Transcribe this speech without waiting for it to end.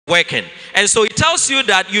working. And so it tells you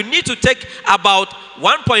that you need to take about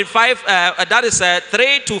 1.5, that is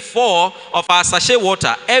 3 to 4 of our sachet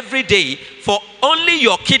water every day for only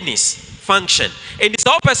your kidneys function. And it's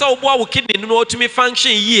all person who kidney no to me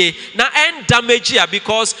function ye na end damage here,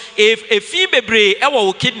 because if a female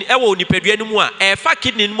ewo kidney ewo ni pedua no mu a e fa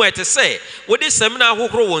kidney no mu ete say wo de semina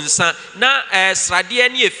hohoro wonsa na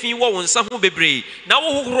srade ne efi wo wonsa ho bebre na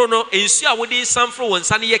wo hohoro no ensu a wo de samfro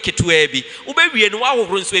wonsa ne ye ketua bi wo bewie no wo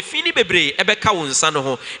hohoro nso efi ni bebre ebeka wonsa no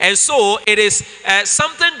ho. And so it is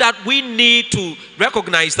something that we need to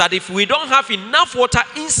recognize, that if we don't have enough water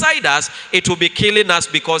inside us, it will be killing us,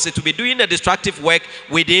 because it will be doing a destructive work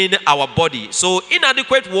within our body. So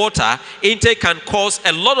inadequate water intake can cause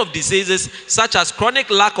a lot of diseases, such as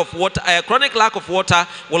chronic lack of water. Chronic lack of water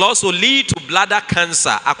will also lead to bladder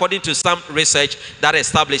cancer, according to some research that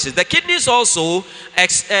establishes. The kidneys also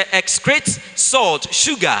excrete salt,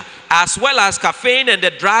 sugar, as well as caffeine and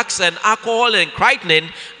the drugs and alcohol and creatinine.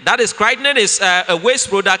 That is, creatinine is a waste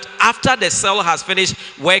product after the cell has finished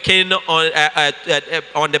working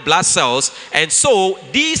on the blood cells. And so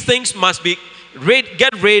these things must be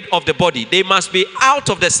get rid of the body. They must be out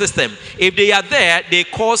of the system. If they are there, they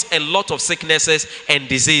cause a lot of sicknesses and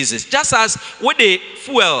diseases. Just as with the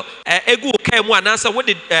fuel egu kemu anasa with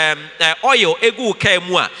the oil egu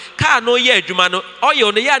kemu car no ye adwuma no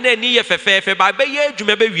oil no ya na ni ye fefefe ba be ye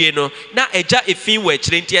adwuma be wie no na eja efin we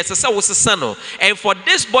kire nti ese se wo sesa no. And for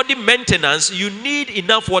this body maintenance, you need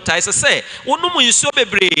enough water. Ese se wonum nsuo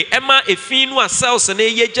bebre ema efin no cells na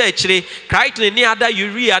ye ja kire creatinine ni ada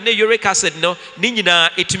urea na uric acid no ninyina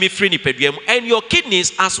etumi free ni peduam. And your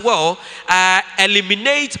kidneys as well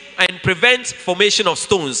eliminate and prevent formation of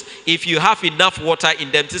stones if you have enough water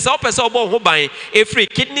in them. This all person obo ho ban every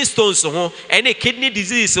kidney stones ho any kidney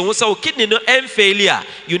disease ho, so kidney no end failure,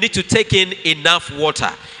 you need to take in enough water.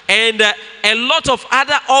 And a lot of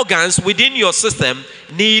other organs within your system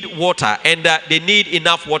need water, and they need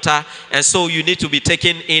enough water, and so you need to be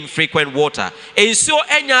taking in frequent water. Ensio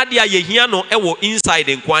enya dia yehia no ewo inside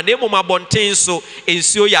nkwa na emoma bonten so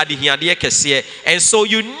ensio ya de hia de kese. And so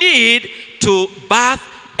you need to bath,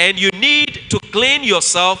 and you need to clean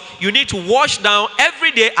yourself. You need to wash down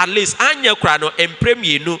every day at least. Anya kra no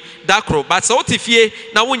empremienu dakro. But so tifie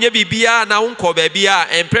na wunye bibia na unko bebia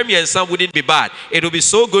empremien some wouldn't be bad. It will be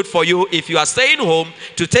so good for you if you are staying home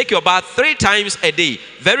to take your bath 3 times a day.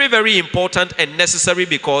 Very, very important and necessary,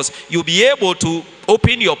 because you'll be able to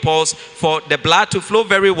open your pores for the blood to flow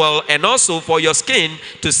very well, and also for your skin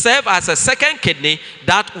to serve as a second kidney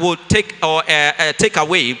that will take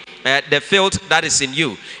away the filth that is in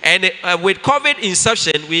you. And with COVID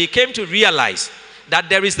inception, we came to realize that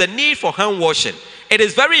there is the need for hand washing. It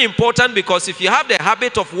is very important, because if you have the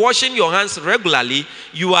habit of washing your hands regularly,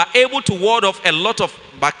 you are able to ward off a lot of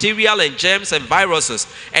bacterial and germs and viruses.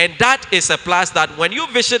 And that is a plus, that when you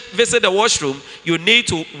visit the washroom, you need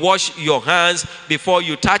to wash your hands before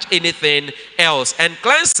you touch anything else. And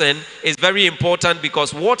cleansing is very important,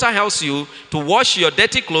 because water helps you to wash your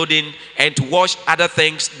dirty clothing and to wash other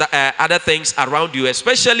things around you,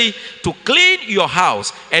 especially to clean your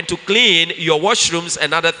house and to clean your washrooms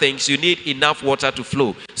and other things. You need enough water to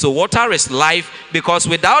flow. So water is life, because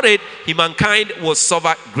without it, humankind will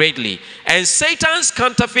suffer greatly. And Satan's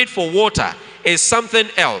counterfeit for water is something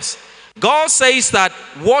else. God says that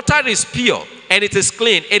water is pure and it is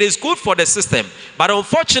clean. It is good for the system. But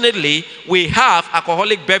unfortunately, we have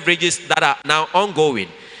alcoholic beverages that are now ongoing.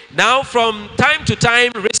 Now, from time to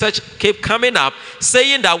time, research keep coming up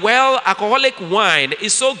saying that, well, alcoholic wine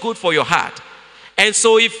is so good for your heart. And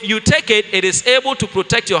so if you take it, it is able to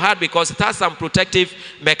protect your heart, because it has some protective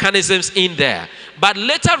mechanisms in there. But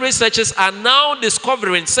later researchers are now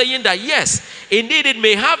discovering, saying that yes, indeed it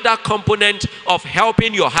may have that component of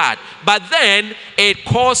helping your heart, but then it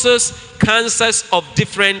causes cancers of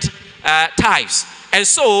different types. And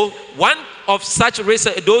so one of such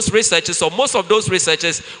research, those researchers, or most of those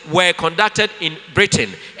researchers, were conducted in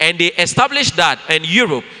Britain, and they established that in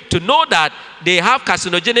Europe to know that they have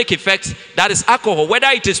carcinogenic effects, that is alcohol, whether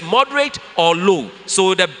it is moderate or low.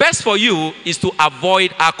 So the best for you is to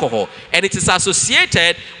avoid alcohol, and it is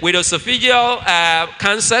associated with esophageal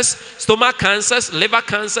cancers, stomach cancers, liver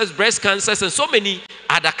cancers, breast cancers, and so many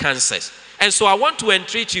other cancers. And so I want to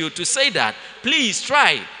entreat you to say that please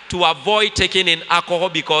try to avoid taking in alcohol,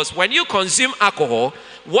 because when you consume alcohol,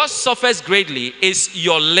 what suffers greatly is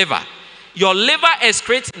your liver. Your liver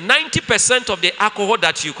excretes 90% of the alcohol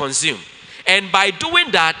that you consume. And by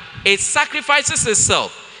doing that, it sacrifices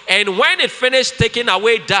itself. And when it finishes taking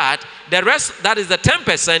away that, the rest, that is the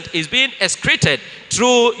 10%, is being excreted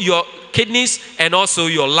through your kidneys and also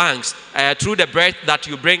your lungs through the breath that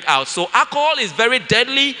you bring out. So alcohol is very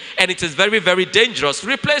deadly and it is very, very dangerous.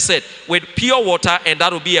 Replace it with pure water and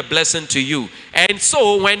that will be a blessing to you. And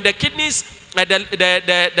so when the kidneys,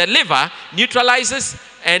 the liver neutralizes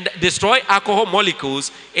and destroy alcohol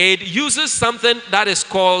molecules, it uses something that is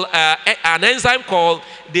called an enzyme called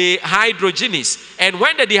dehydrogenase. And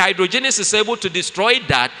when the dehydrogenase is able to destroy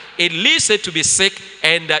that, it leads it to be sick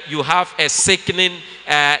and you have a sickening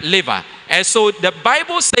liver. And so the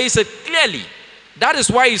Bible says it clearly. That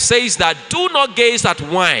is why it says that do not gaze at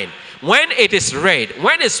wine when it is red,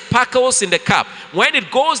 when it sparkles in the cup, when it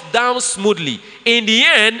goes down smoothly. In the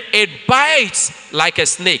end, it bites like a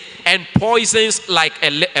snake and poisons like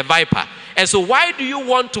a viper. And so why do you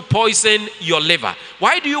want to poison your liver?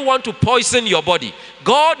 Why do you want to poison your body?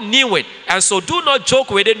 God knew it. And so do not joke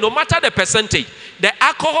with it, no matter the percentage. The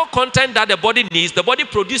alcohol content that the body needs, the body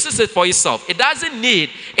produces it for itself. It doesn't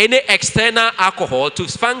need any external alcohol to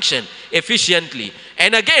function efficiently.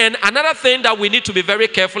 And again, another thing that we need to be very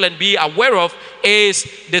careful and be aware of is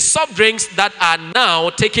the soft drinks that are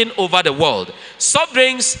now taking over the world. Soft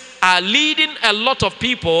drinks are leading a lot of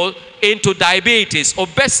people into diabetes,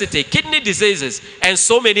 obesity, kidney diseases, and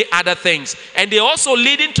so many other things. And they're also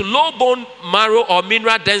leading to low bone marrow or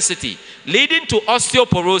mineral density, leading to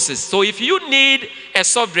osteoporosis. So if you need a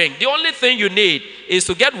soft drink, the only thing you need is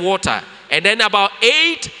to get water and then about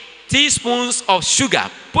 8 teaspoons of sugar,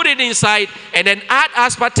 put it inside, and then add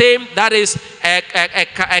aspartame, that is a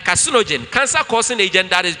carcinogen, cancer-causing agent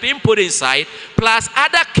that is being put inside, plus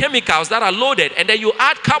other chemicals that are loaded, and then you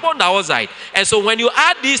add carbon dioxide. And so when you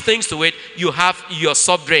add these things to it, you have your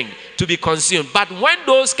soft drink to be consumed. But when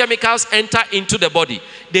those chemicals enter into the body,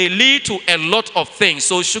 they lead to a lot of things.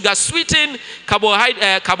 So sugar-sweetened,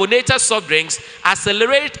 carbonated soft drinks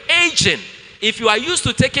accelerate aging. If you are used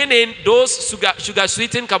to taking in those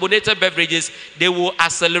sugar-sweetened carbonated beverages, they will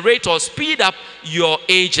accelerate or speed up your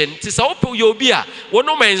aging. It is a opioid. One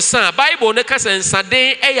no mensa Bible ne kasa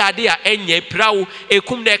nsade eyade a enye prawo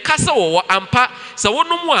ekum ne kasa wo ampa. So one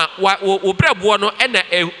no wa obrabo no e na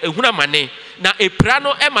ehuna mane. Na epra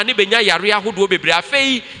no ema ne benya yare ahodo bebre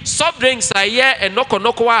afei soft drinks aye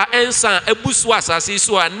enoko a ensa abusu asase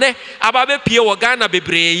so ane ababe pie wo Ghana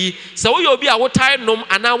bebre yi so wo obi a wo tai nom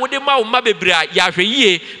ana wo de ma wo ma bebre a yahwe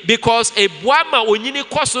yie because ebua ma onyini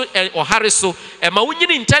koso ohare so ema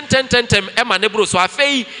wonyini ntentem ema ne bro so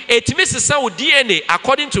afei etimi sesa wo DNA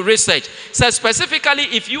according to research. So specifically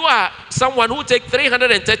if you are someone who take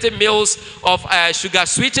 330 mils of sugar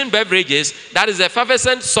sweetened beverages, that is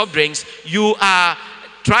effervescent soft drinks, you are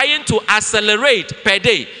trying to accelerate per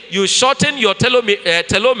day. You shorten your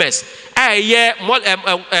telomeres.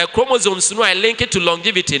 Chromosomes no link it to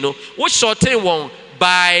longevity no. What shorten one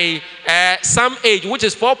by some age, which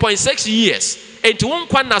is 4.6 years. Into one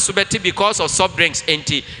because of soft drinks.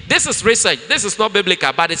 This is research. This is not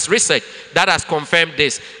biblical, but it's research that has confirmed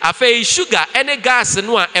this. Afe sugar, any gas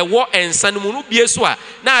no a war and sanumunu bieswa.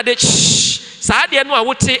 Now de Sadia no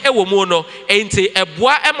wote ewo mu no enti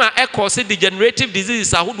eboa ema e cause degenerative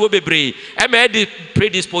diseases ahodo bebre ema e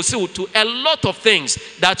predispose you to a lot of things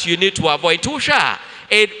that you need to avoid.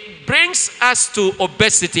 It brings us to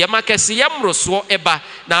obesity. Ema kese yamroso eba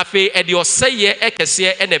na afi e de oseye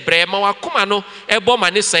ekese e ne bre ma wakoma no ebo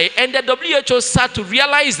mane say. And the WHO start to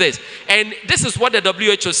realize this. And this is what the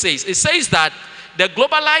WHO says. It says that the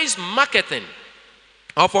globalized marketing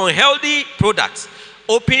of unhealthy products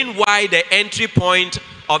open wide the entry point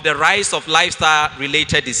of the rise of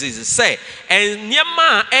lifestyle-related diseases. Say, and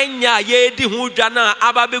nyama enya ye di hudana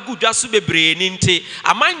ababegu jasu bebre ninte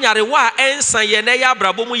amanyare wa ensa ye na ya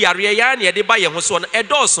brabo mu yare ya na ye de ba ye ho so no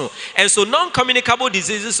edoso. And so non-communicable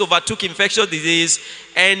diseases overtook infectious disease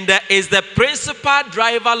and is the principal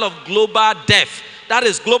driver of global death. That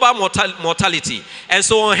is global mortality. And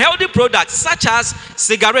so unhealthy products such as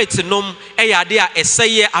cigarettes,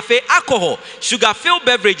 alcohol, sugar-filled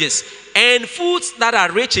beverages, and foods that are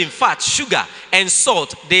rich in fat, sugar, and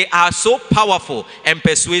salt, they are so powerful and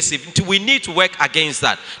persuasive. We need to work against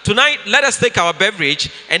that. Tonight, let us take our beverage,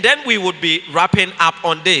 and then we would be wrapping up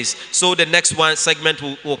on this. So the next one segment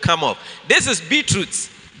will come up. This is beetroot.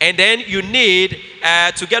 And then you need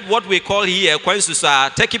to get what we call here,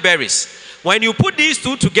 turkey berries. When you put these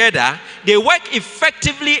two together, they work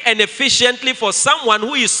effectively and efficiently for someone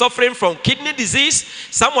who is suffering from kidney disease,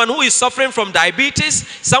 someone who is suffering from diabetes,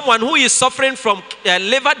 someone who is suffering from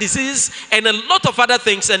liver disease, and a lot of other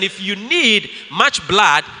things. And if you need much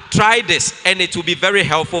blood, try this, and it will be very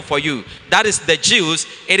helpful for you. That is the juice.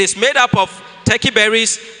 It is made up of turkey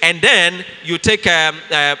berries, and then you take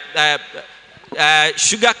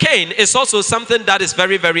Sugar cane is also something that is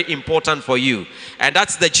very, very important for you. And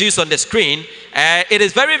that's the juice on the screen. It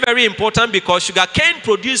is very, very important because sugar cane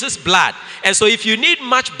produces blood. And so if you need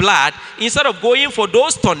much blood, instead of going for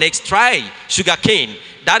those tonics, try sugar cane.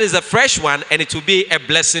 That is a fresh one, and it will be a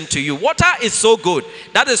blessing to you. Water is so good.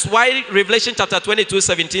 That is why Revelation chapter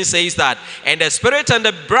 22:17 says that, and the Spirit and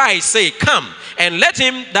the bride say, come, and let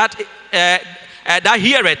him that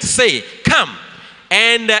heareth say, come,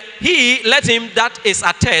 and let him that is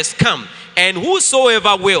athirst come, and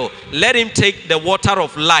whosoever will, let him take the water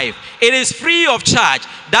of life. It is free of charge.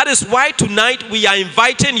 That is why tonight we are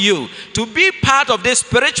inviting you to be part of this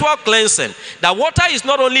spiritual cleansing. The water is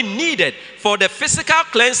not only needed for the physical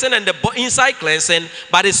cleansing and the inside cleansing,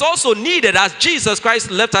 but it's also needed as Jesus Christ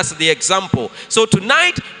left us the example. So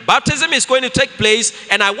tonight, baptism is going to take place,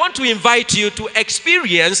 and I want to invite you to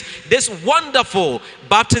experience this wonderful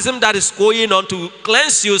baptism that is going on to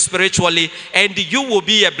cleanse you spiritually, and you will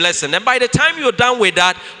be a blessing. And by the time you're done with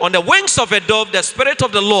that, on the wings of a dove, the Spirit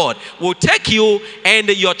of the Lord will take you, and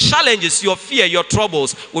your challenges, your fear, your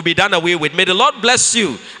troubles will be done away with. May the Lord bless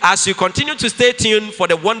you as you continue to stay tuned for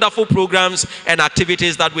the wonderful programs and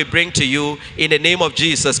activities that we bring to you in the name of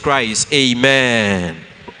Jesus Christ. Amen.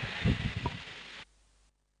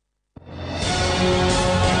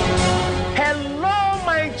 Hello,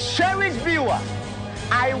 my cherished viewer.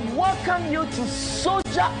 I welcome you to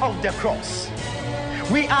Soldier of the Cross.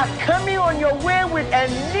 We are coming on your way with a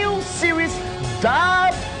new series,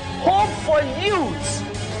 That Hope for Youth.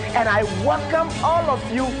 And I welcome all of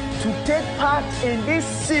you to take part in this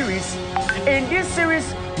series. In this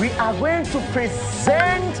series, we are going to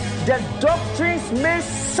present the doctrines made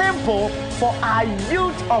simple for our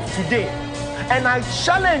youth of today. And I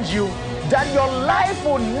challenge you that your life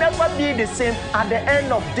will never be the same at the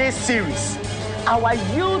end of this series. Our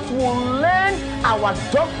youth will learn our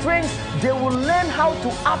doctrines. They will learn how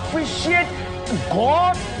to appreciate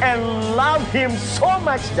God and love Him so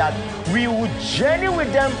much that we will journey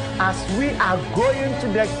with them as we are going to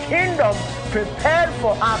the kingdom prepared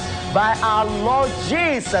for us by our Lord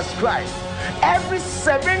Jesus Christ. Every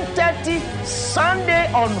 7:30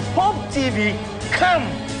 Sunday on Hope TV, come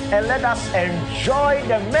and let us enjoy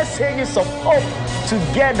the messages of hope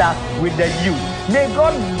together with the youth. May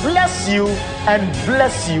God bless you and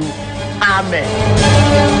bless you. Amen.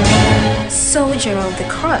 Soldier of the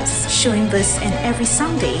Cross, showing this in every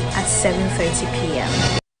Sunday at 7:30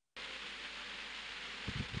 p.m.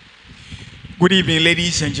 Good evening,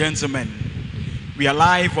 ladies and gentlemen. We are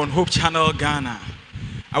live on Hope Channel Ghana.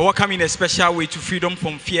 I welcome in a special way to Freedom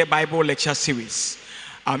from Fear Bible Lecture Series.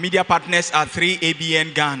 Our media partners are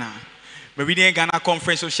 3ABN Ghana, Meridian Ghana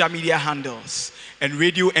Conference social media handles, and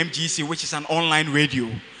Radio MGC, which is an online radio.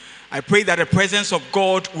 I pray that the presence of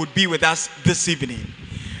God would be with us this evening.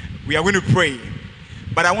 We are going to pray,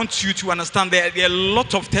 but I want you to understand that there are a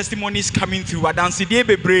lot of testimonies coming through. Adansidie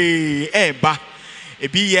bebre eba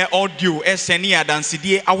ebi ye audio eseni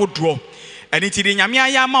adansidie awodro eni ti de nyame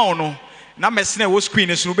ayama ono na mesene wo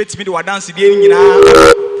screen so betimi de wadansidie nyina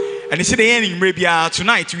eni se de yen nimre bia.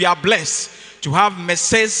 Tonight we are blessed to have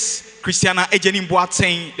Mrs. Christiana Ejeni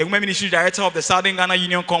Boateng, the Women Ministry Director of the Southern Ghana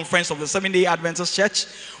Union Conference of the Seventh-day Adventist Church,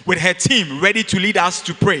 with her team ready to lead us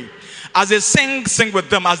to pray. As they sing with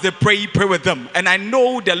them. As they pray with them. And I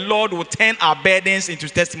know the Lord will turn our burdens into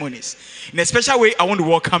testimonies. In a special way, I want to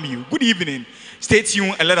welcome you. Good evening. Stay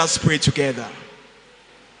tuned and let us pray together.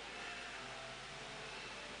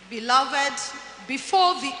 Beloved,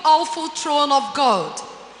 before the awful throne of God,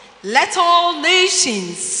 let all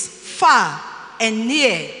nations, far and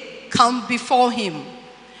near, come before Him.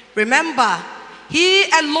 Remember, He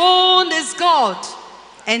alone is God,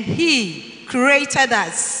 and He created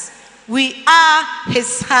us. We are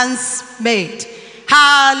His hands made.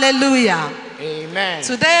 Hallelujah. Amen.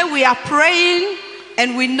 Today we are praying,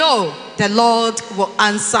 and we know the Lord will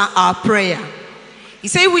answer our prayer. He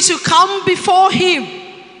said we should come before Him,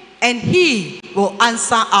 and He will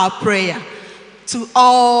answer our prayer. To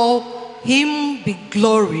all Him be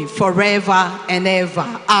glory forever and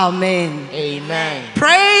ever. Amen. Amen.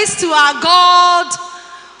 Praise to our God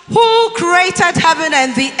who created heaven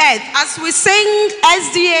and the earth. As we sing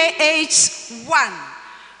SDAH 1,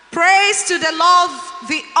 praise to the Lord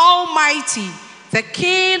the Almighty, the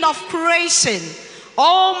King of creation.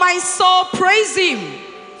 Oh, my soul, praise Him,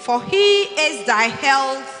 for He is thy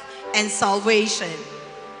health and salvation.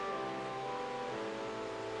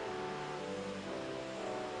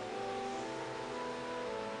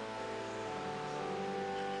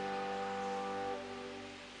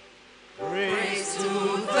 Praise to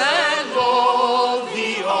the Lord,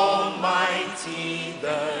 the Almighty,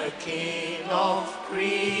 the King of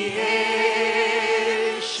creation.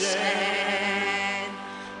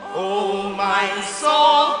 My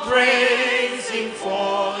soul praise him,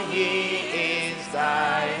 for he is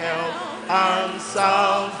thy help and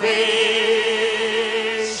salvation.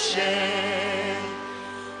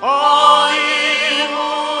 All ye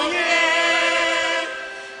who hear,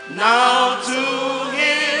 now to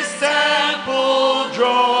his temple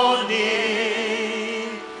draw near.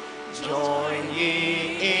 Join ye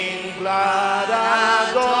in glad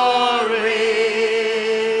adoration.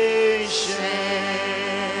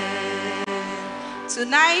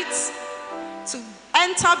 Tonight, to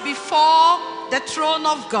enter before the throne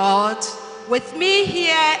of God, with me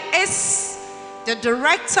here is the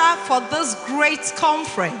director for this great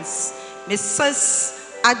conference,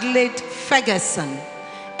 Mrs. Adelaide Ferguson,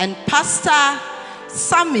 and Pastor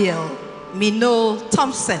Samuel Mino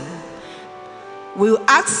Thompson. We'll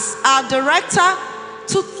ask our director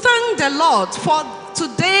to thank the Lord, for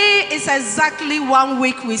today is exactly 1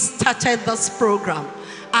 week we started this program.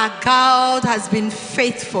 Our God has been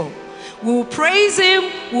faithful. We'll praise him,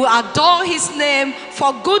 we'll adore his name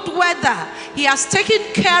for good weather. He has taken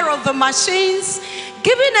care of the machines,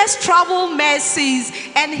 given us travel mercies,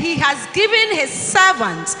 and he has given his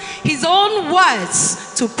servants his own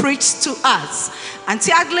words to preach to us.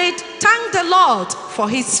 Auntie Adelaide, thank the Lord for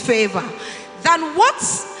his favor. Then what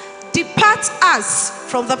departs us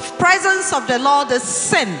from the presence of the Lord is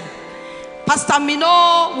sin. Pastor Mino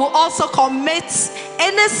will also commit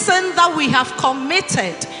any sin that we have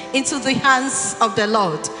committed into the hands of the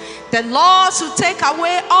Lord. The Lord should take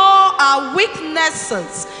away all our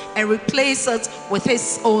weaknesses and replace it with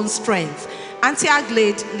his own strength. Auntie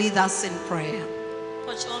Adelaide, lead us in prayer.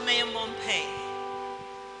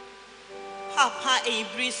 Papa, a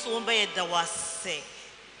breeze so by the was say.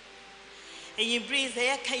 A breeze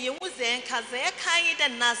there can you was there, Kazaya kind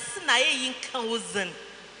and Nasina in Kauzen.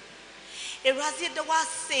 A razzie the was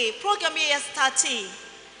say, program year starting.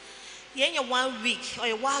 Yen 1 week or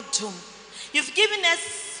a wadum. You've given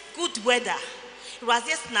us good weather.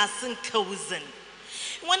 Razzies Nasin Kauzen.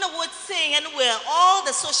 When I would sing and wear all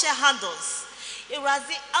the social handles. A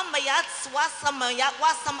razzie amayats was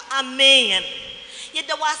some amen. Yet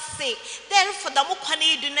the was say, therefore the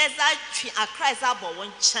Mukani do Neza tree a cries about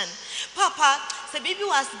 1 chan. Papa, the baby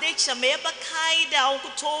was dacha may ever kind down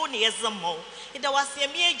Tony as a mo. It was a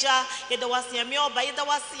major, it was a mule, but it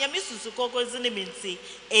was a Mrs. Coco's in the minty.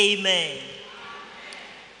 Amen.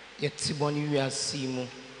 Yet Siboni, we are Simo.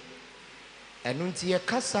 And until a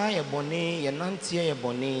cassa, a bonnet, a nantia, a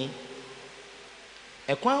bonnet.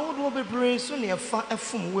 A crowd will be brave soon a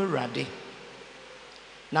fum will raddy.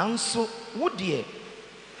 Now, so, would ye?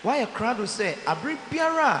 Why a crowd will say, a brief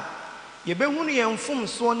piara, ye be huni and fum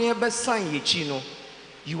so near best sign ye chino.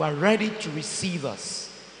 You are ready to receive us.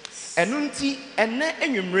 Enunti ene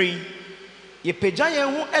enwumre ye pejaya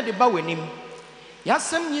ho edeba wanim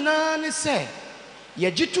yasem nyina ne se ye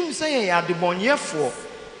gitum se ye adebonyefo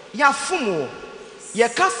ya fumo ye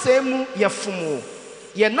kasemu ye fumo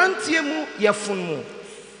ye nantiemu ye fumo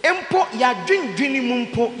empo ya dwendwini mu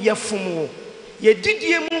mpo ye fumo ye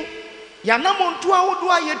didiemu ya namonto awodo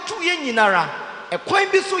a ye tu ye nyinara ekwan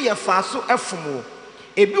bi so ye fa so efumo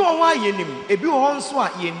ebi wo ho ayenim ebi wo ho nso a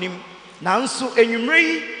yenim nanso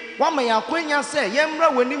enwumre Wama ya kwenya se yemra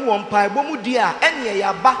wanim won paebo mu di a ene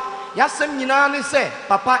ya ba yasem nyina ne se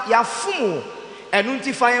papa ya fumu enu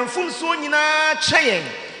nti fa yemfum so nyina kyeyen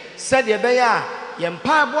se de be ya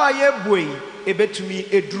yempaebo a ye boi ebetumi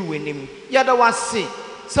eduru wanim yada wase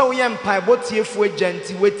se wo yempaebo tiefo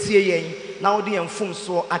agyanti wetie yen na wo de yemfum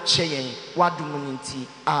so akyeyen wadum nti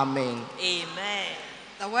amen. Amen.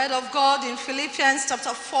 The word of God in Philippians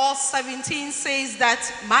chapter 4:17 says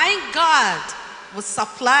that my God will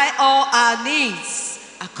supply all our needs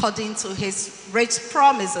according to his rich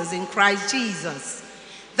promises in Christ Jesus.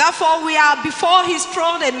 Therefore, we are before his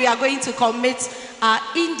throne and we are going to commit our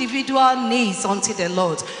individual needs unto the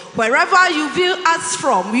Lord. Wherever you view us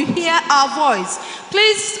from, you hear our voice,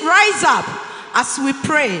 please rise up as we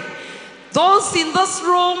pray. Those in this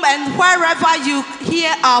room and wherever you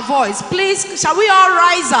hear our voice, please, shall we all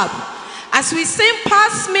rise up as we sing,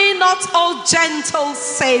 "Pass me not, O gentle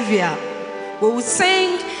Savior." We will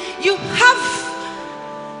sing, you have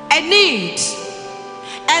a need.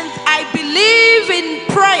 And I believe in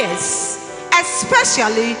prayers,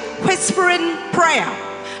 especially whispering prayer.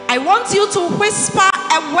 I want you to whisper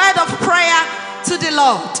a word of prayer to the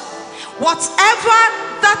Lord. Whatever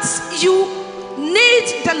that you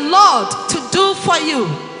need the Lord to do for you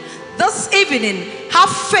this evening,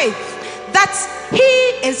 have faith that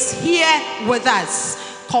he is here with us.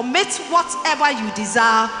 Commit whatever you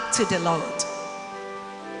desire to the Lord.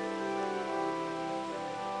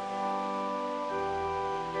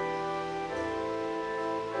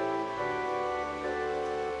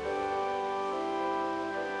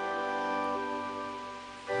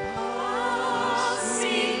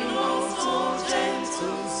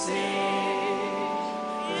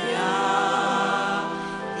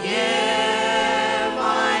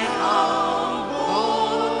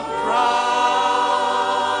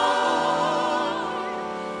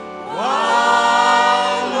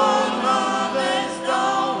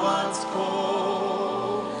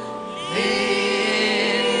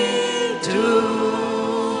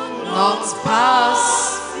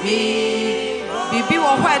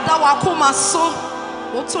 da wakoma so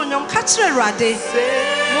woto nyom ka kire rade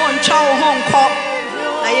mo ntwa wo ho nkọ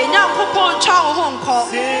na ye nyankopon ntwa wo ho nkọ.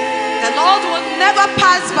 The Lord will never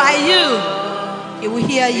pass by you. He will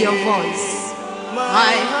hear your voice.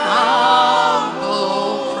 My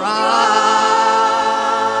humble cry,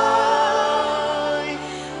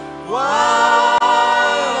 while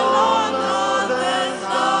on others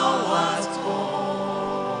thou wast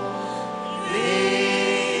born,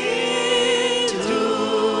 they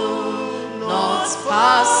do not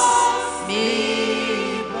pass me.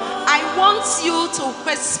 I want you to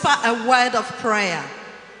whisper a word of prayer.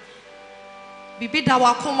 Bibi da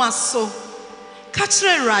wakoma so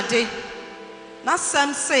kachre rade na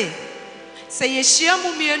sam say yeshia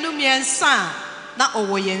mu mienu miensa na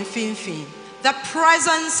owo yen finfin. The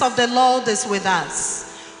presence of the Lord is with us.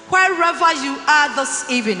 Wherever you are this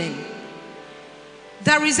evening,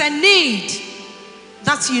 there is a need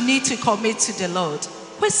that you need to commit to the Lord.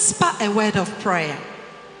 Whisper a word of prayer.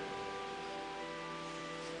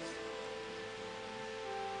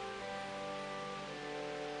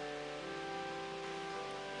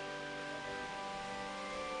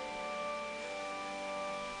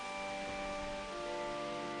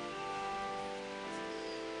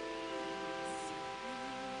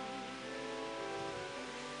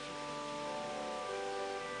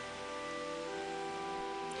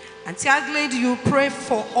 Auntie Adelaide, you pray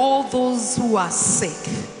for all those who are sick.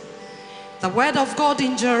 The word of God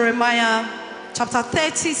in Jeremiah chapter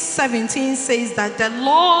 30:17 says that the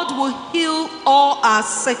Lord will heal all our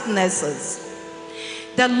sicknesses.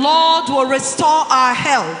 The Lord will restore our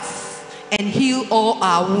health and heal all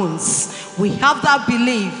our wounds. We have that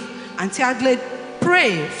belief. Auntie Adelaide,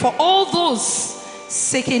 pray for all those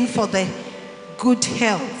seeking for the good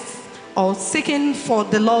health or seeking for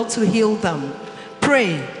the Lord to heal them.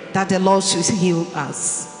 Pray that the Lord should heal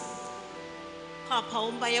us. Papa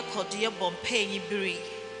umbaye kodi bompe yibiri.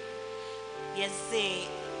 Yese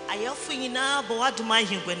ayafu nyina bo aduma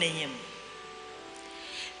hingwenenyem.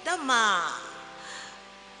 Dama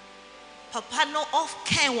Papa no of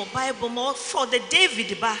can wo Bible more for the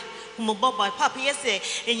David ba mo bobo papa yese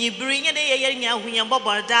enyibiri nye ne ye nya hunya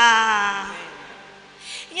bobo da.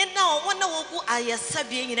 Nye na wona wogu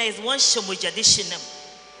ayasabe nyina is one shomojadishinam.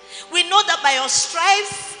 We know that by your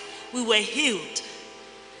stripes we were healed.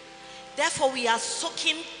 Therefore, we are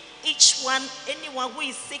soaking each one, anyone who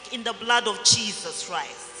is sick, in the blood of Jesus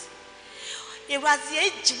Christ. Even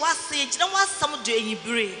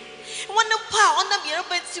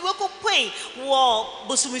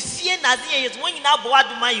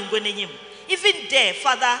there,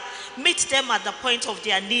 Father, meet them at the point of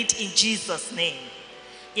their need in Jesus' name.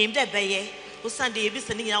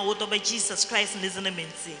 Jesus Christ,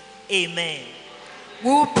 amen. We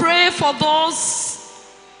will pray for those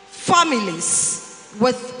families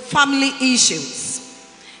with family issues.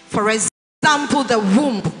 For example, the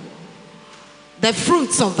womb, the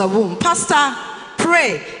fruits of the womb. Pastor,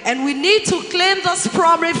 pray. And we need to claim this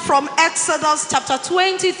promise from Exodus chapter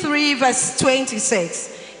 23, verse 26.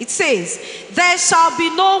 It says, there shall be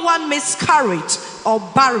no one miscarried or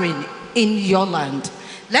barren in your land.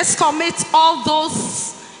 Let's commit all those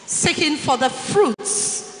seeking for the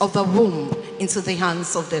fruits of the womb into the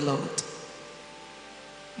hands of the Lord.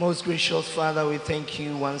 Most gracious Father, we thank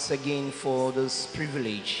you once again for this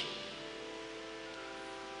privilege.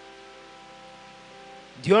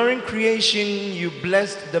 During creation, you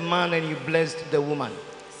blessed the man and you blessed the woman.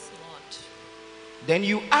 Yes, Lord. Then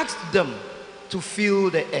you asked them to fill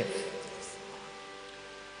the earth.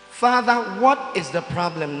 Father, what is the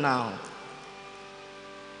problem now?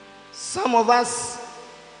 Some of us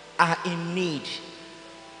are in need.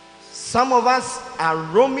 Some of us are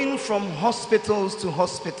roaming from hospitals to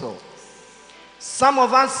hospital. Some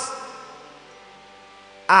of us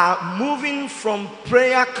are moving from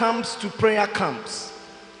prayer camps to prayer camps,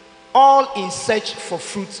 all in search for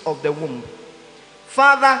fruits of the womb.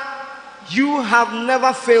 Father, you have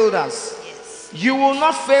never failed us. Yes. You will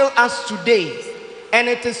not fail us today. And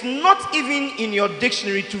it is not even in your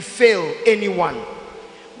dictionary to fail anyone.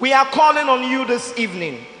 We are calling on you this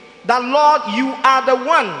evening that, Lord, you are the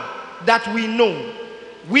one that we know.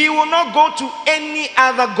 We will not go to any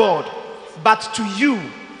other God but to you,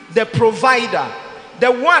 the provider,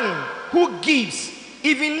 the one who gives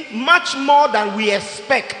even much more than we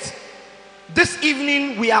expect. This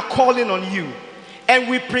evening we are calling on you, and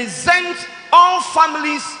we present all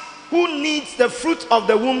families who need the fruit of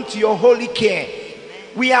the womb to your holy care.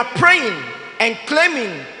 We are praying and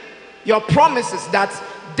claiming your promises that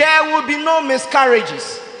there will be no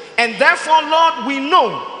miscarriages, and therefore, Lord, we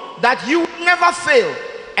know that you never fail,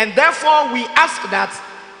 and therefore we ask that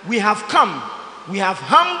we have come we have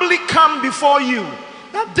humbly come before you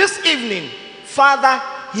that this evening, Father,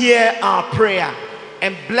 hear our prayer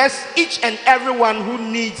and bless each and everyone who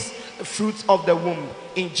needs the fruits of the womb.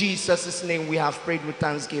 In Jesus' name we have prayed with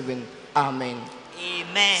thanksgiving. Amen.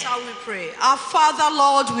 Amen. Shall we pray? Our Father,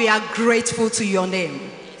 Lord, we are grateful to your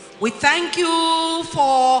name. We thank you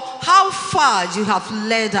for how far you have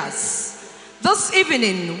led us. This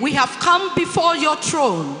evening, we have come before your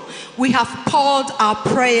throne. We have poured our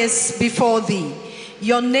prayers before thee.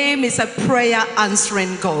 Your name is a prayer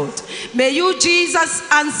answering God. May you, Jesus,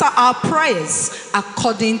 answer our prayers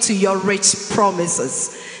according to your rich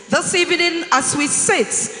promises. This evening, as we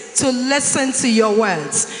sit to listen to your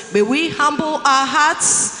words, may we humble our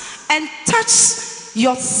hearts and touch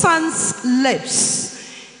your son's lips.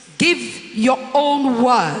 Give your own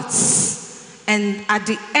words, and at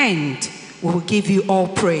the end, we will give you all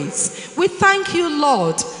praise. We thank you,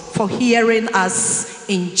 Lord, for hearing us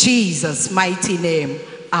in Jesus' mighty name.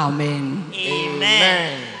 Amen.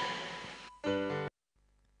 Amen.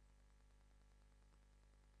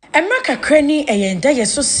 America Cranny and Daya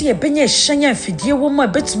so see a benye shanya fidie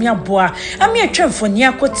woman bet me a boa. I'm here trying for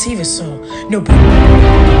Niako TV so no.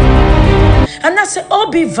 And I say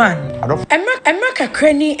Obi Van America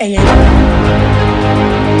Cranny and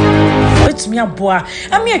bet me a boa.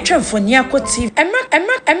 I'm here trying for Niako TV.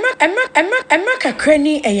 America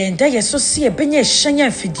Cranny and Daya so see a benye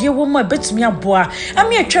shanya fidie woman bet me a boa.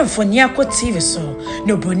 I'm here trying for Niako TV so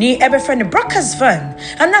no boni ever friend Brockers Van.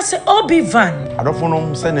 And I say Obi Van. I don't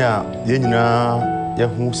know senior Yenina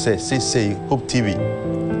Yahoo say Hope TV.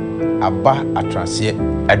 Aba atransie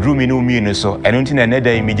adru mi no mi so eno nti na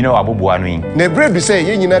neda mi gina abobo anu yin na bread say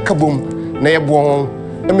Yenina kabom na yebo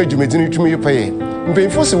emedwumedini twumi yepaye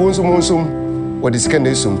mpemfo se wonsum wodi sika na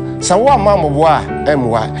esum sa wo amamobo a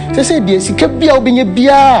emwa say de sika bia obenya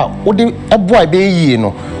bia wo de eboa be yie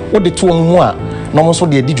no wo de to mu a no mo so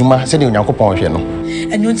de adidwuma se de onyankopon hwe no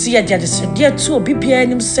eno nti ya de to obi bia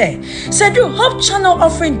nim say do Hope Channel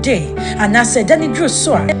offering day and I said Danny Drew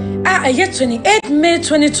so a year 28 May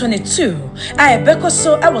 2022 I beko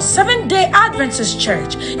so I was 7-day Adventist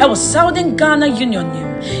church I was Southern Ghana Union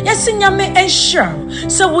yes nyame ensure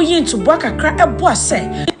so we into Bwaka Kra eboa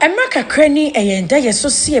say America Cranny and Daya so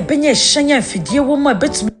see a benye shanya fidie woman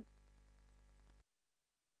bet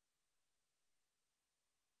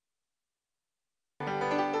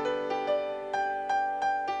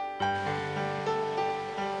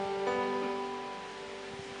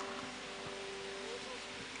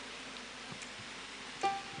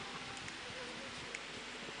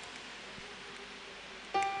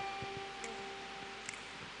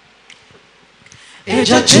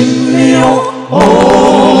Eja Jimmy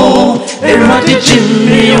oh, Eradi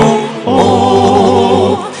Jimmy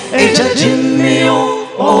oh, Eja Jimmy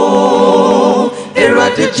oh,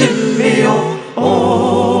 Eradi Jimmy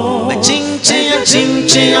oh. Me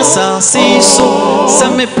chinchia sasiso,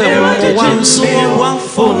 same pe wansu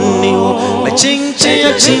wafoni. Me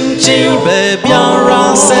chinchia baby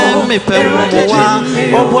ara same pe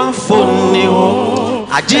wafoni.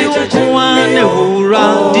 Ajiu kuane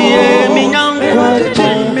wura die minyanku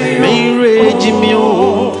mire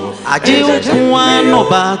jimio ajiu kuano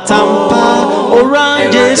batampa ora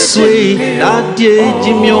Jesu dadie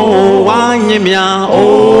jimio wanyemia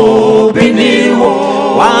obiniwo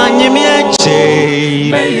wanyemia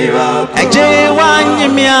eje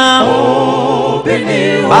wanyemia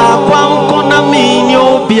obiniwo bakwa nkona mini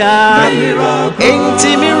obia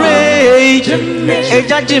entimire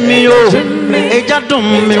eja jimio eja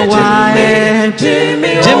dumme wae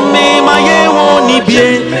Jimmy maye woni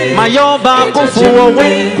bie mayoba kofuo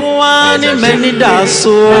wenkwani meni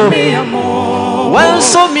daso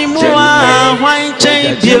wenso mi mua hwan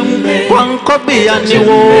chen biem kwankobe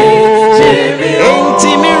aniwo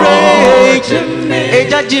entimire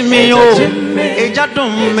eja Jimmy o eja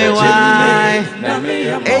dumme wae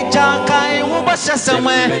eja kai wo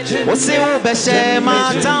bashasemwe wosi wo beshe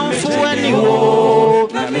matamfu aniwo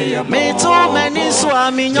me to many so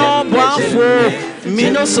aminyo boafo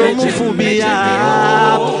mino so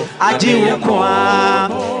mufubia aji ukwa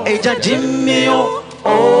eja Jimmy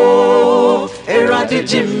oh eradi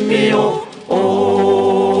Jimmy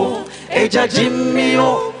oh eja Jimmy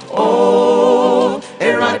oh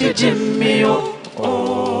eradi Jimmy oh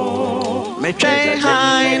me try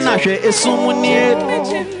high na hwe esumunie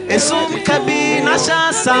esum kabi na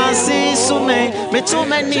sha sansi sume me to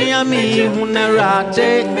many ami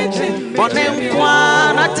hunarade bonem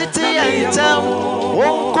kwa na titi entam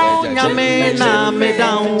wonko nyame na me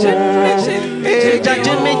down eja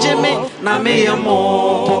Jimmy na me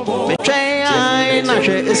amo me try nyame na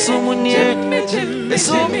hwe esumunie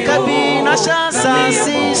esum kabi na shasa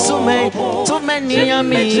si sume tumeni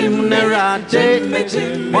ami munarade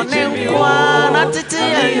onenkwa na tete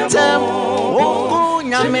entem oku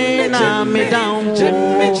nyame na medan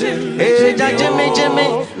eja jeme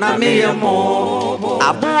na meyemo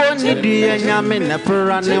abo ni die nyame na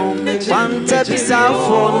prane wanta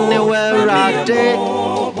bisafo ne werade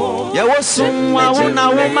ye wosum wa wona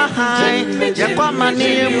wo mahai ye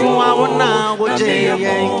kwamane mu wa wona wo je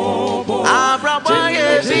abrabo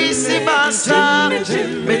ye bisi basa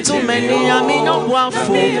metumeni ami no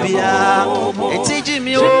boafobia etiji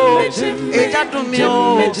mi o ejadu mi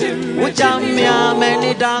o ujami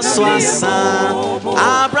ameni danso asa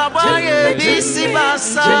abrabo ye bisi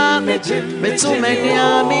basa metumeni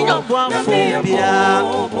ami no boafobia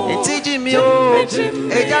etiji mi o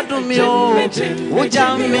ejadu mi o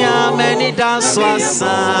ujami ameni danso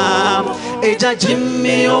asa eja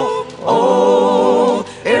jimmi o oh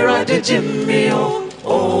erade jimmi o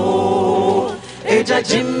oh eja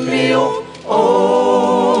jimmi o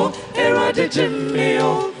oh erade jimmi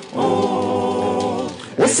o oh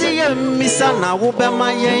wosiye misa na wo be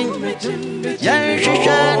mayen yen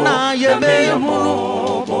hwehwe na ye be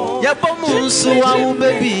hunu ye bomunsu wa wo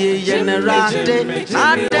be bi ye ne rade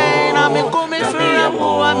ade na me komi fira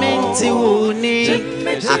wo aminti woni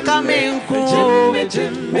akamenku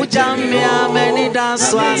ujami ameni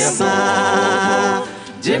danso asa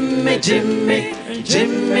Jimmy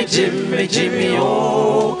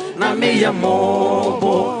oh na me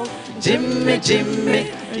yamobo Jimmy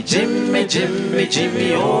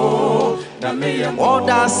oh na me yamobo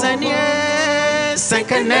oda senye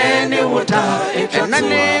senkenene wuda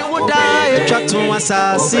enane wuda etwatu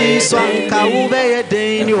asasi swanka ube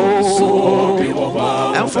deni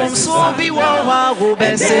o and from so be wa go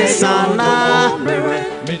bese sana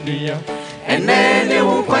and then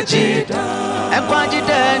you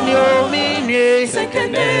kwajida ni o minye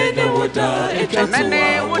senkenene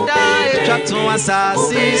wuda etwatu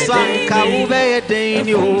asasi swanka ube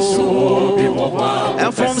deni o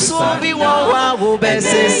and from so be wa go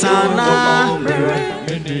bese sana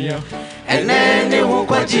and then you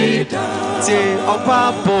kwajida ti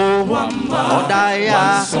opapo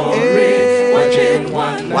odaya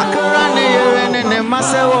wakarane yere ne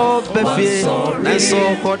masewo befie na so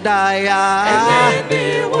kodaya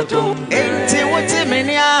enti wote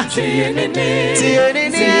menia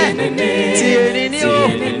tienenia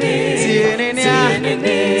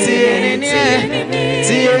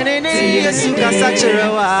Yesu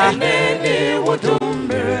kasacherewa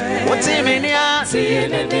wote menia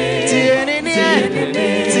tienenia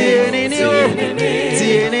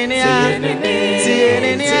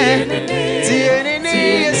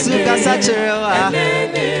Yesu kasacherewa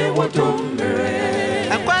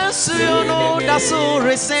akwansu no daso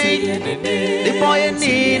resei the boy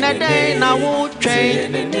ni na day na wo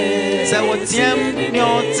train se wotiem ni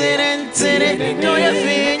otire no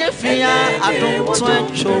ye fi adom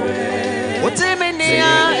twancho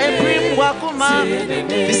wotemenia ebrim wakuma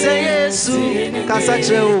bise Yesu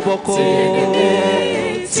kasache uboko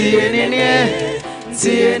tienenie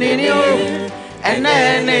o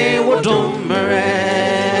enene wodomre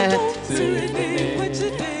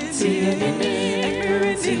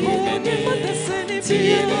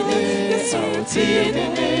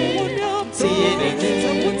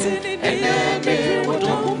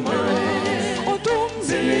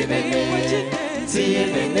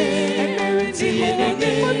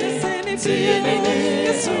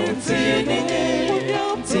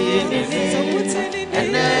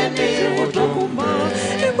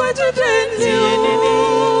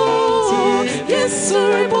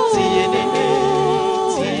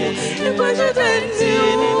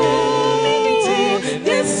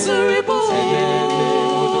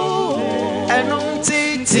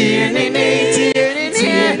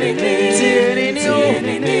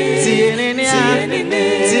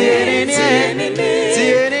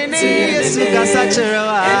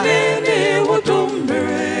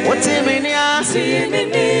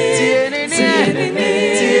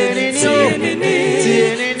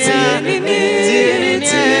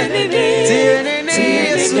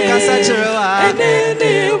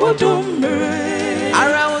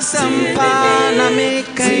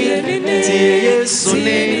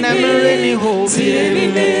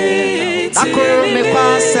Akoro me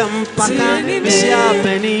kwasem paka mishia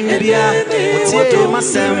penimbia utie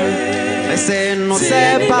masem ese no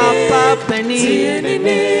se papa peni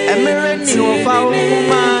emere ni ofa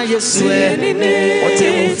uma Yesu ote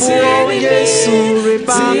mfu Yesu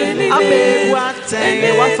reba abewa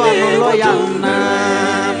ten wafa no loya na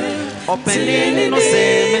Opening no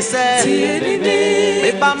say me say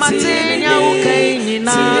me ba matinya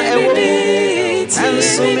ukainina ewo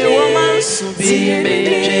enso me woman so bi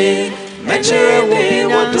me chere wo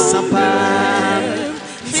binya sapa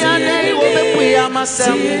fiane wo be puya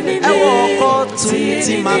masem ewo ko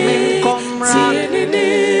ti mame komra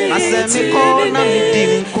asemi ko na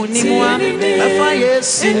midim kunimwa efa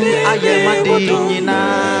yesu ayemade nyina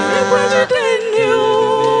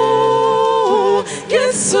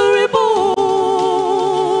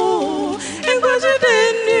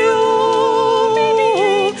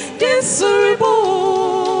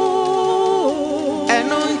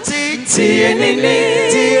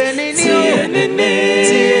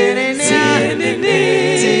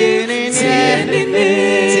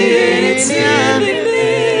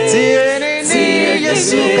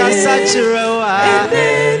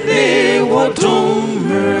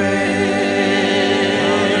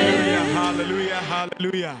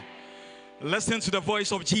Hallelujah. Listen to the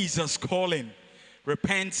voice of Jesus calling.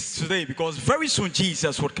 Repent today, because very soon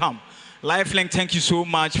Jesus would come. Lifelink, thank you so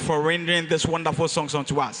much for rendering this wonderful songs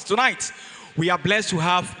unto us. Tonight, we are blessed to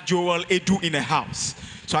have Joel Edu in the house.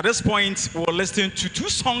 So at this point, we'll listen to 2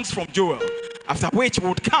 songs from Joel, after which we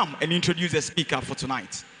would come and introduce the speaker for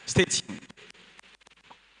tonight. Stay tuned.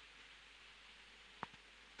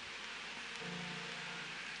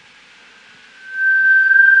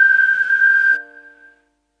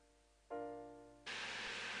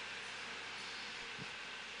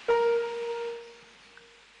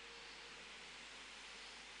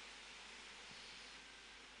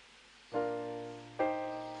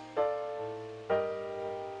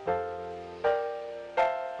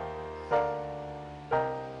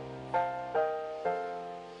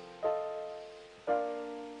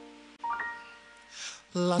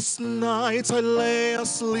 Last night I lay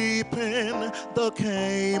asleep in, there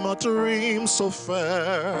came a dream so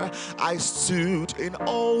fair. I stood in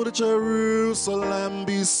old Jerusalem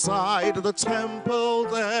beside the temple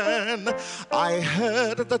then. I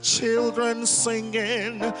heard the children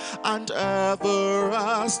singing, and ever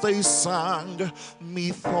as they sang,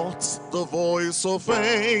 methought the voice of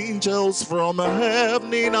angels from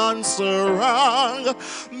heaven in answer rang.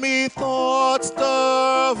 Methought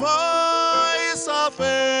the voice of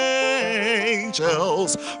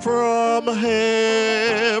angels from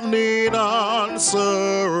heaven in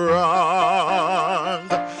answer rang.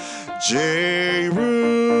 Jerusalem,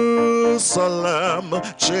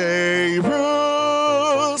 Jerusalem,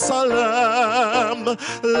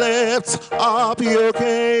 lift up your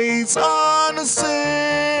gates and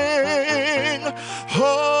sing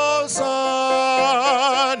Hosanna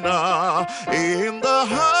in the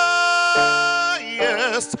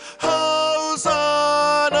highest.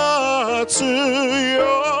 Hosanna to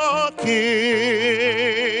your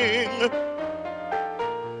King.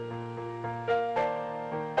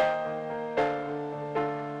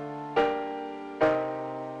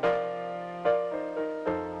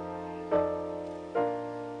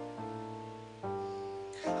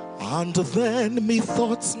 And then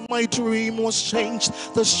methought my dream was changed.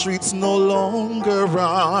 The streets no longer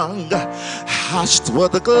rang. Hushed were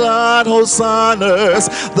the glad hosannas,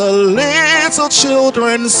 the little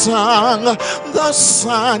children sang. The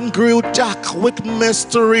sun grew dark with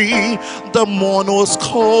mystery, the morn was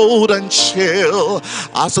cold and chill,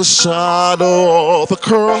 as a shadow of a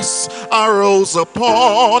cross arose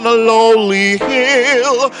upon a lowly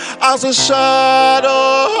hill. As a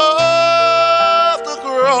shadow of the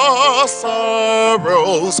cross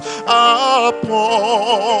arose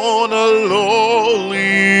upon a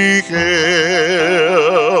lowly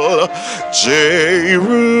hill.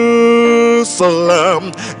 Jerusalem,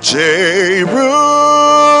 Jerusalem,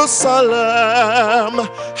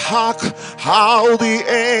 hark how the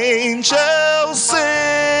angels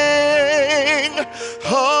sing.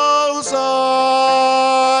 Hosanna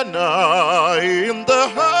in the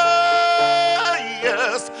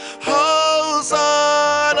highest.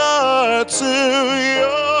 Hosanna to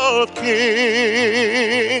your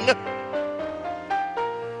King.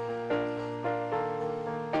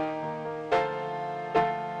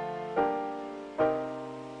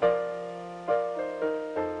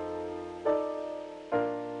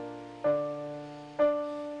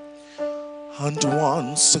 And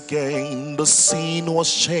once again the scene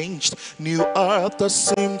was changed, new earth there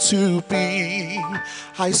seemed to be.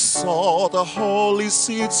 I saw the holy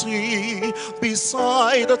city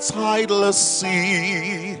beside a tideless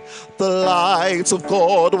sea. The light of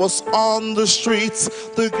God was on the streets,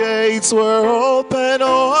 the gates were open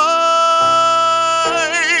wide,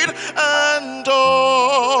 and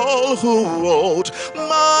all who would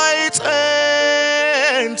might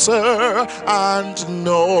enter answer, and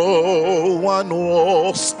no one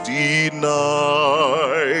was denied.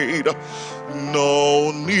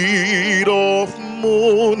 No need of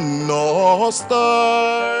moon nor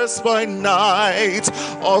stars by night,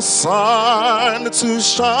 or sun to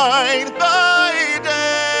shine by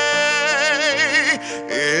day.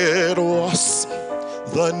 It was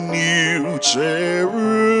the new Jerusalem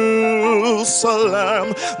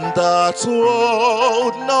that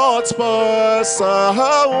would not pass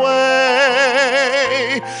away.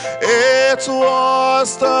 It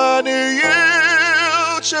was the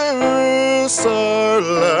new Jerusalem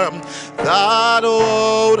that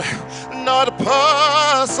would not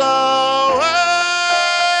pass away.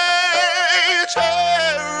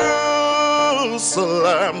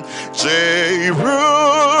 Jerusalem, Jerusalem,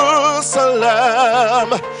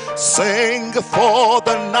 sing, for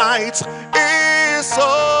the night is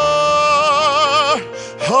o'er.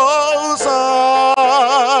 Hosanna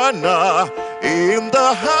in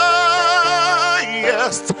the highest,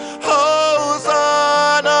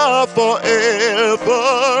 Hosanna forevermore.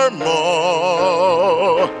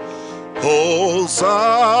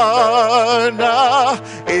 Hosanna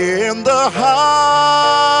in the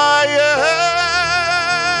highest.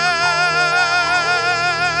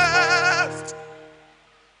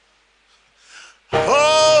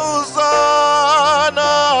 Hosanna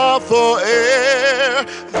forevermore.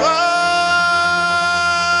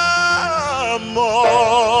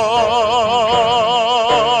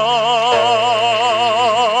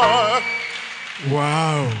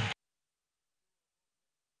 Wow.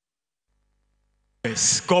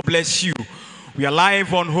 Yes, God bless you. We are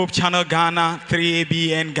live on Hope Channel Ghana,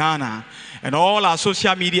 3ABN Ghana, and all our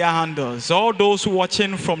social media handles. All those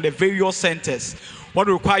watching from the various centers, what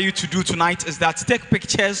we require you to do tonight is that take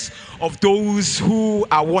pictures of those who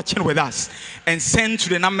are watching with us and send to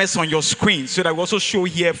the numbers on your screen, so that we also show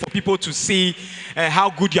here for people to see how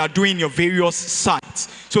good you are doing in your various sites.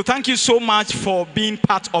 So thank you so much for being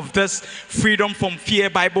part of this Freedom from Fear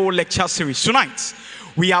Bible lecture series. Tonight,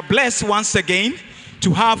 we are blessed once again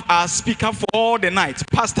to have our speaker for all the night.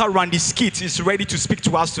 Pastor Randy Skeete is ready to speak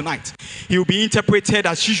to us tonight. He will be interpreted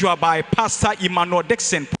as usual by Pastor Emmanuel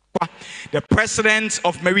Dixon, the president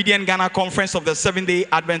of Meridian Ghana Conference of the Seventh-day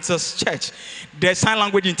Adventist Church. The sign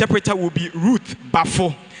language interpreter will be Ruth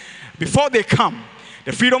Bafo. Before they come,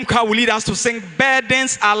 the Freedom Choir will lead us to sing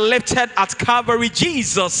 "Burdens Are Lifted at Calvary,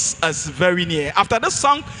 Jesus is Very Near." After this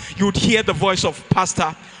song, you would hear the voice of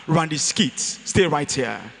Pastor Randy Skeete. Stay right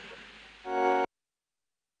here.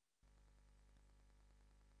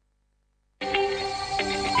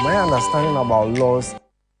 My understanding about laws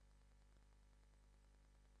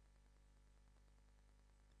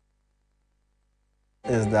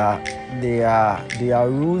is that they are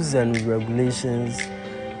rules and regulations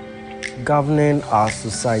governing our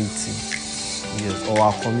society, yes, or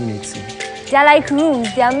our community. They are like rules.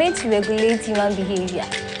 They are made to regulate human behavior.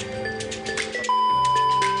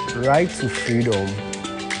 Right to freedom,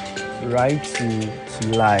 right to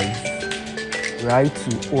life, right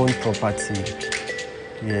to own property.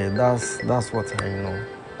 Yeah, that's what I know.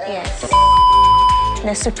 Yes.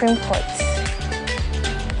 The Supreme Court.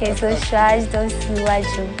 Okay, so Shaj, don't see what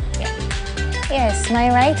you. Yes, my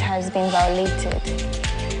right has been violated.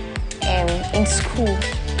 In school,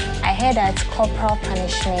 I heard that corporal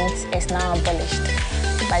punishment is now abolished,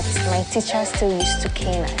 but my teacher still used to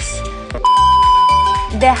cane us.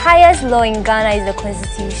 The highest law in Ghana is the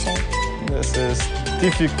Constitution. This is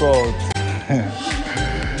difficult.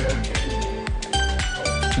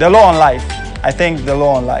 The law on life. I think the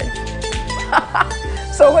law on life.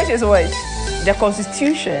 So which is which? The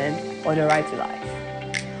Constitution or the right to life?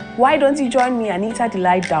 Why don't you join me, Anita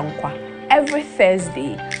Delight Dankwa, every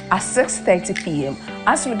Thursday at 6:30 p.m.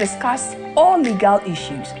 as we discuss all legal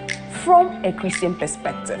issues from a Christian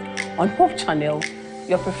perspective on Hope Channel,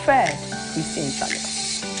 your preferred Christian channel.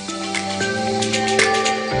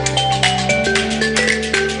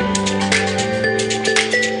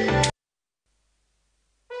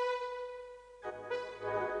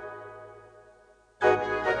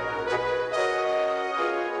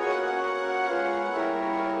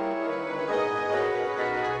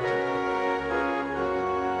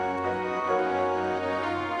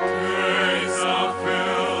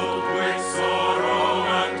 Sorrow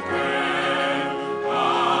and care,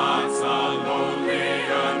 hearts are lonely.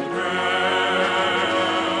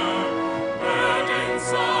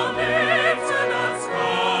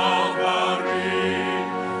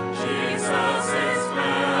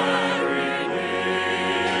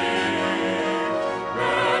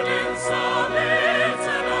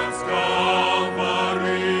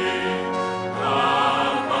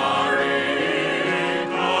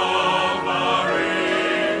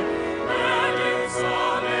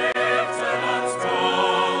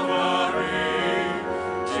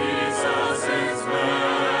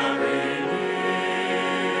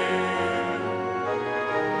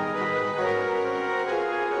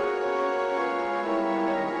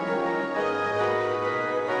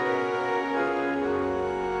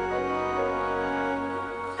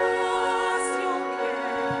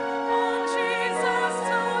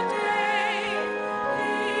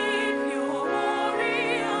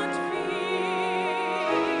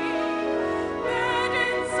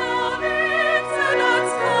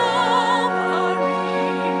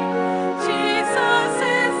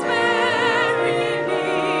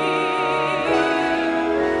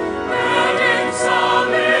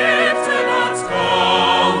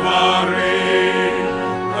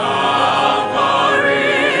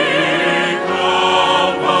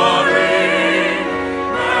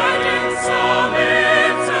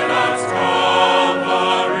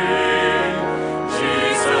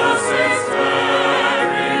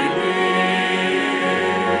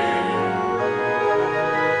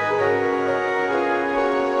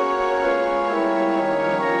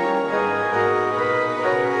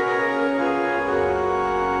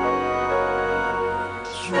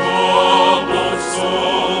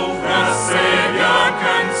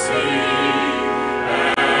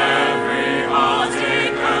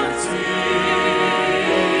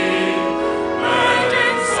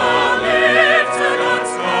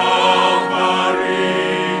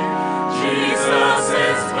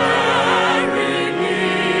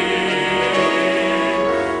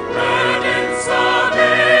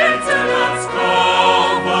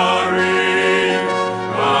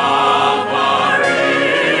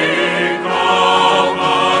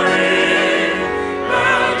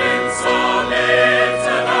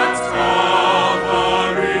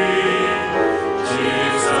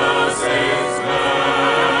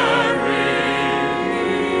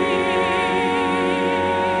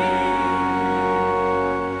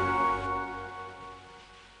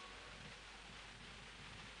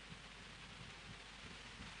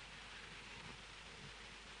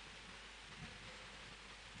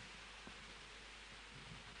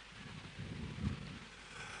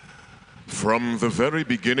 From the very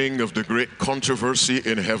beginning of the great controversy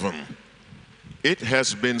in heaven, it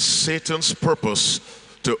has been Satan's purpose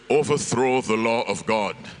to overthrow the law of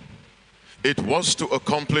God. It was to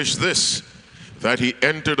accomplish this that he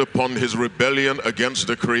entered upon his rebellion against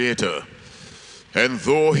the Creator. And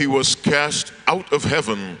though he was cast out of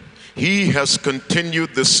heaven, he has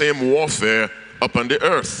continued the same warfare upon the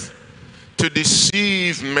earth, to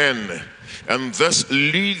deceive men and thus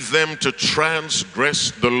lead them to transgress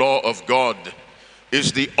the law of God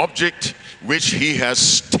is the object which he has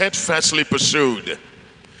steadfastly pursued.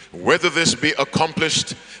 Whether this be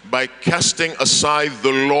accomplished by casting aside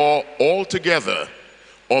the law altogether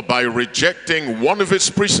or by rejecting one of its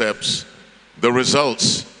precepts, the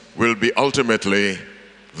results will be ultimately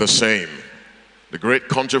the same. The Great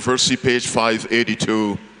Controversy, page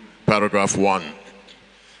 582, paragraph 1.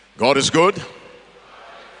 God is good,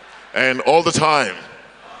 and all the time.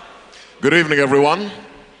 Good evening, everyone.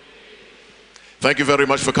 Thank you very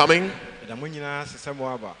much for coming.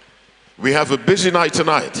 We have a busy night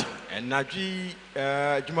tonight,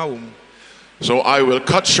 so I will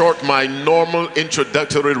cut short my normal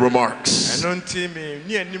introductory remarks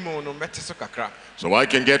so I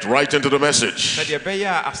can get right into the message.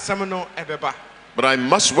 But I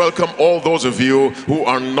must welcome all those of you who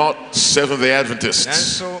are not Seventh-day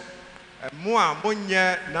Adventists,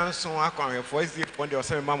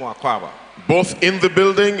 both in the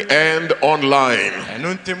building and online.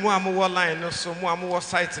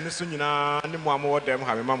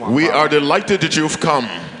 We are delighted that you've come.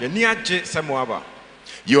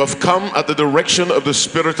 You have come at the direction of the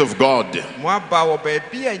Spirit of God.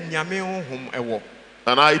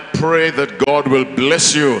 And I pray that God will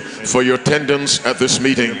bless you for your attendance at this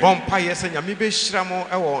meeting.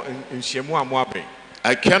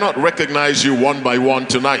 I cannot recognize you one by one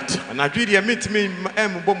tonight. But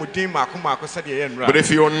if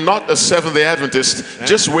you are not a Seventh-day Adventist,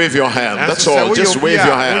 just wave your hand. That's all. Just wave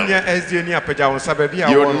your hand.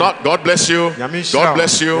 You're not. God bless you. God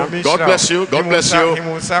bless you. God bless you. God bless you.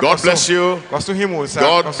 God bless you.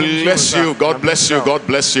 God bless you. God bless you. God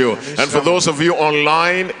bless you. And for those of you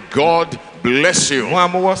online, God bless you.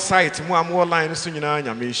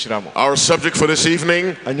 Our subject for this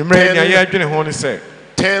evening,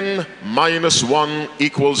 10 minus 1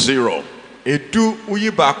 equals 0. If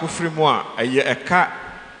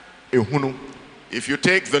you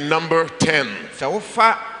take the number 10,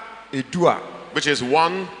 which is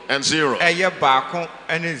 1 and 0,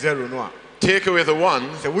 take away the 1,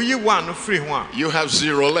 you have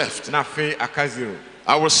 0 left.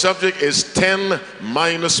 Our subject is 10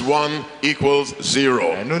 minus 1 equals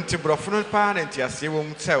 0.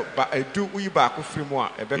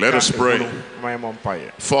 Let us pray.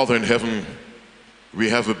 Father in heaven, we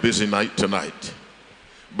have a busy night tonight,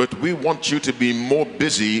 but we want you to be more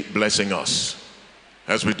busy blessing us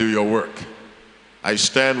as we do your work. I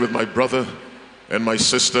stand with my brother and my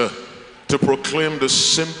sister to proclaim the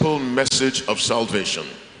simple message of salvation.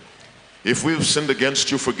 If we've sinned against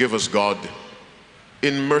you, forgive us, God.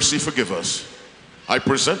 In mercy, forgive us. I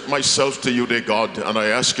present myself to you, dear God, and I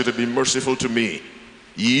ask you to be merciful to me.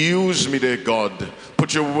 Use me, dear God.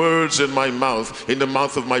 Put your words in my mouth, in the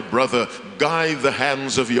mouth of my brother. Guide the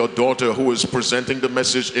hands of your daughter who is presenting the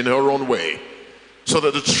message in her own way, so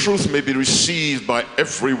that the truth may be received by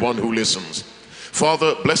everyone who listens.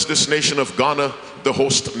 Father, bless this nation of Ghana, the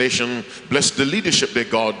host nation. Bless the leadership, dear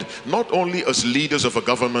God, not only as leaders of a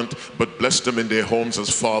government, but bless them in their homes as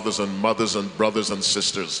fathers and mothers and brothers and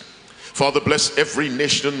sisters. Father, bless every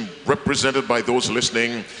nation represented by those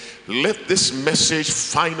listening. Let this message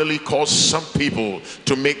finally cause some people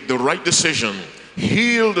to make the right decision.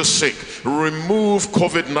 Heal the sick, remove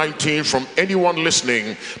COVID-19 from anyone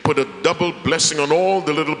listening. Put a double blessing on all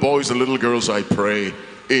the little boys and little girls, I pray.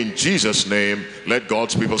 In Jesus' name, let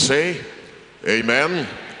God's people say, amen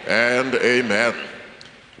and amen.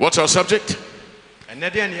 What's our subject?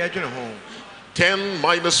 10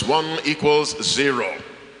 minus 1 equals 0.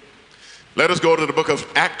 Let us go to the book of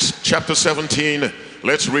Acts chapter 17.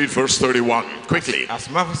 Let's read verse 31 quickly. I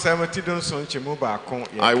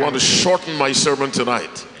want to shorten my sermon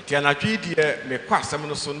tonight.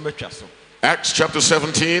 Acts chapter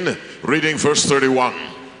 17, reading verse 31.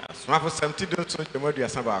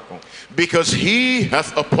 Because he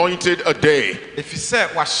hath appointed a day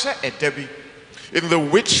in the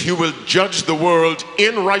which he will judge the world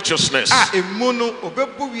in righteousness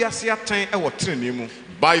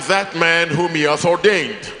by that man whom he hath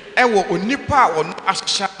ordained,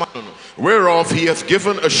 whereof he hath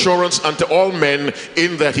given assurance unto all men,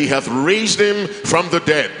 in that he hath raised him from the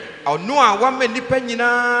dead.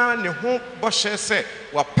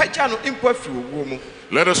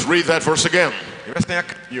 Let us read that verse again.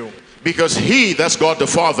 Because he, that's God the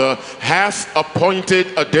Father, hath appointed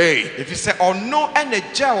a day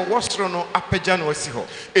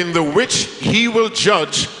in the which he will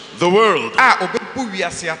judge the world.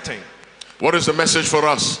 What is the message for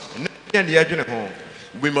us?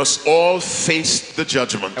 We must all face the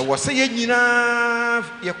judgment.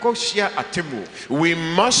 We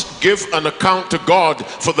must give an account to God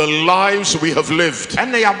for the lives we have lived.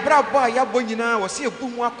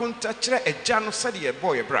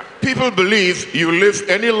 People believe you live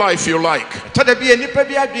any life you like,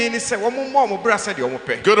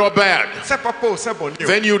 good or bad.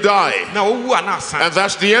 Then you die, and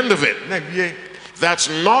that's the end of it. That's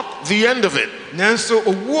not the end of it.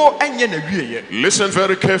 Listen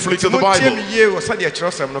very carefully to the Bible.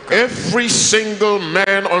 Every single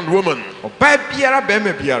man and woman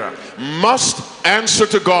must answer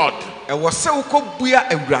to God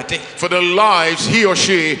for the lives he or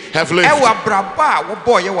she have lived.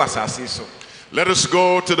 Let us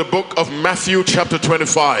go to the book of Matthew chapter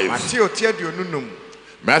 25.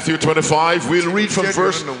 Matthew 25, we'll read from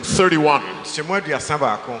verse 31.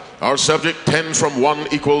 Our subject, 10 from 1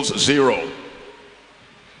 equals 0.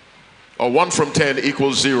 Or 1 from 10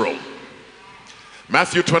 equals 0.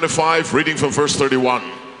 Matthew 25, reading from verse 31.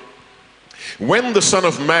 When the Son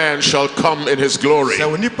of Man shall come in his glory,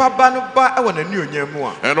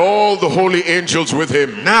 and all the holy angels with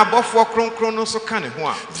him,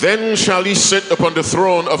 then shall he sit upon the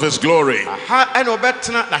throne of his glory,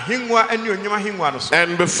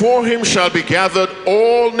 and before him shall be gathered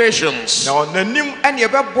all nations,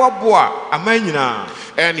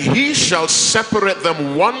 and he shall separate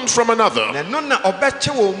them one from another,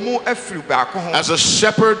 as a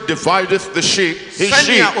shepherd divideth the sheep, his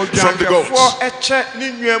sheep from the goats.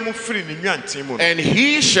 And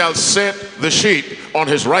he shall set the sheep on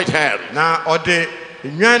his right hand,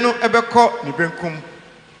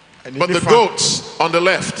 but the goats on the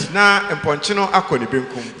left.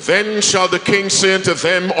 Then shall the king say unto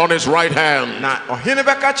them on his right hand,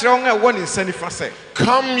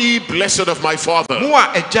 Come ye blessed of my Father,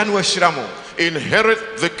 inherit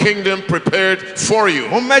the kingdom prepared for you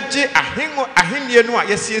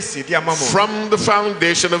from the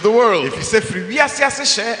foundation of the world.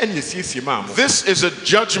 This is a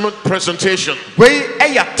judgment presentation.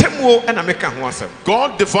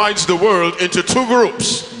 God divides the world into two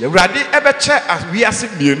groups.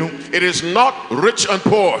 It is not rich and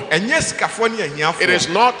poor. It is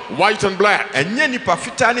not white and black.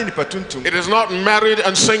 It is not married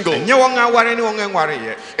and single.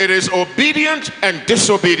 It is obedient and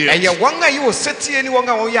disobedient.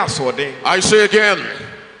 I say again,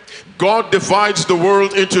 God divides the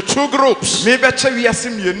world into two groups.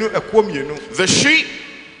 The sheep,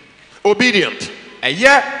 obedient.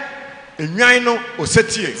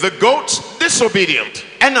 The goats, disobedient.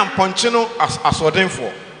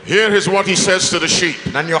 Here is what he says to the sheep,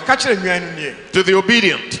 to the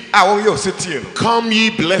obedient. Come ye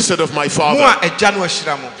blessed of my Father,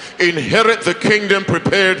 inherit the kingdom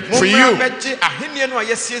prepared for you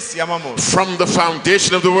from the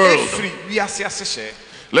foundation of the world.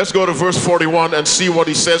 Let's go to verse 41 and see what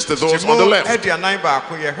he says to those on the left.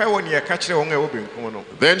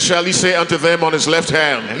 Then shall he say unto them on his left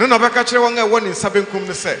hand,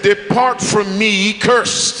 Depart from me, ye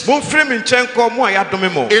cursed,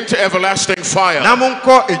 into everlasting fire,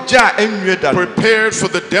 prepared for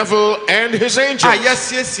the devil and his angels.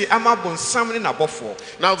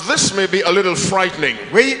 Now this may be a little frightening,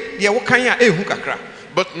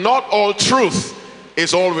 but not all truth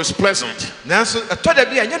is always pleasant.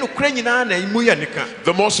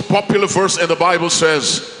 The most popular verse in the Bible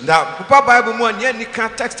says,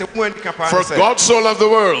 For God so loved the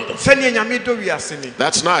world.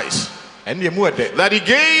 That's nice. That he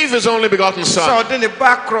gave his only begotten Son.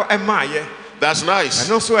 That's nice.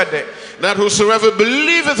 That whosoever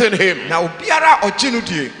believeth in him,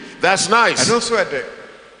 that's nice,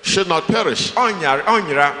 should not perish.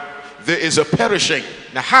 There is a perishing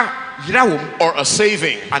or a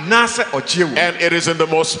saving, and it is in the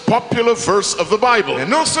most popular verse of the Bible.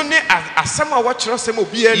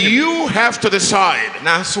 You have to decide,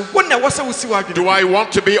 do I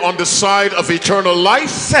want to be on the side of eternal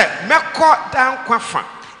life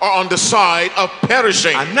or on the side of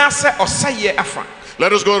perishing?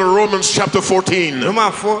 Let us go to Romans chapter 14.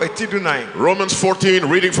 Romans 14,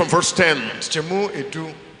 reading from verse 10.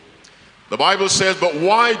 The Bible says, But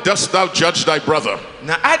why dost thou judge thy brother?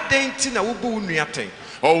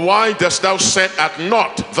 Or why dost thou set at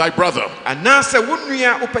naught thy brother?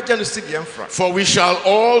 For we shall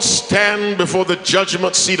all stand before the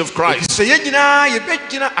judgment seat of Christ. For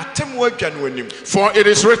it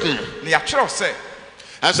is written,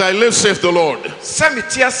 as I live, saith the Lord,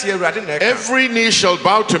 every knee shall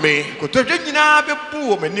bow to me,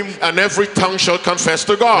 and every tongue shall confess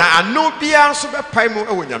to God.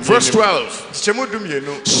 Verse 12.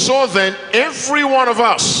 So then every one of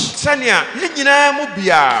us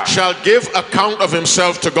shall give account of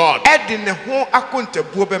himself to God.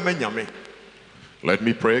 Let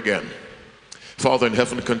me pray again. Father in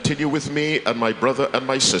heaven, continue with me and my brother and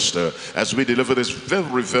my sister as we deliver this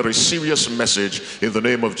very, very serious message. In the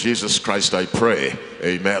name of Jesus Christ, I pray.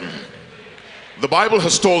 Amen. The Bible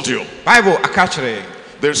has told you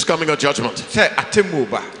there's coming a judgment.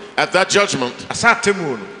 At that judgment,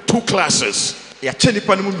 two classes: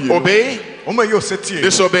 obey,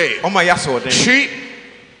 disobey, sheep,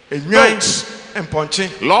 goats,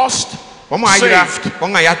 lost, saved.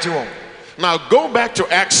 Now go back to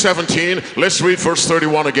Acts 17. Let's read verse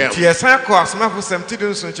 31 again.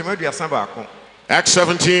 Acts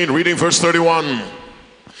 17, reading verse 31.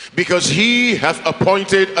 Because he hath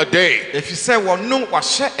appointed a day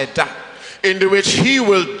in which he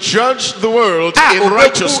will judge the world in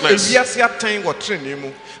righteousness.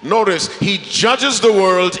 Notice, he judges the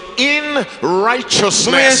world in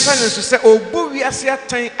righteousness.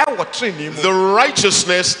 The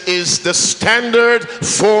righteousness is the standard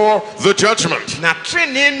for the judgment.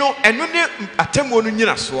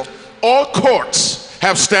 All courts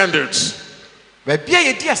have standards.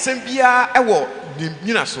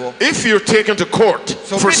 If you're taken to court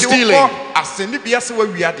for stealing a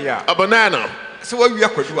banana,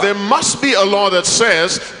 there must be a law that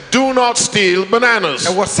says, do not steal bananas.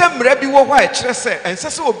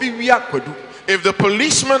 If the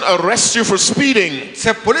policeman arrests you for speeding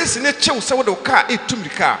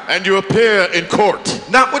and you appear in court,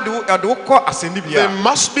 there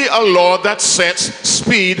must be a law that sets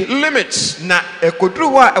speed limits.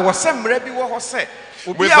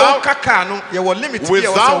 Without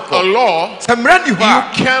a law, you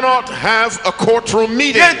cannot have a courtroom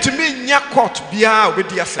meeting. And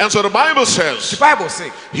so the Bible says,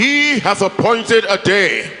 he hath appointed a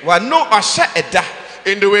day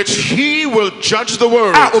in which he will judge the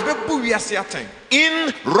world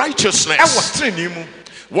in righteousness.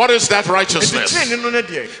 What is that righteousness?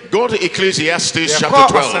 Go to Ecclesiastes chapter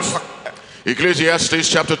 12. Ecclesiastes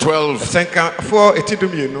chapter 12.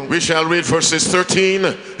 We shall read verses 13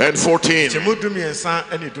 and 14.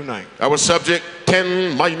 Our subject,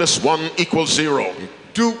 10 minus 1 equals 0.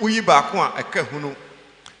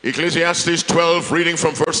 Ecclesiastes 12, reading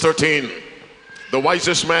from verse 13. The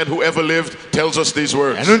wisest man who ever lived tells us these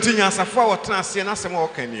words. Let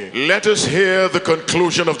us hear the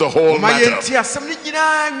conclusion of the whole matter.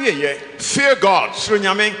 Fear God,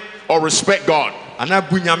 or respect God,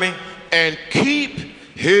 and keep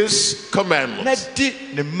his commandments.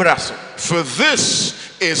 For this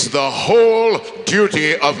is the whole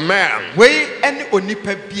duty of man.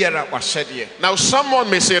 Now someone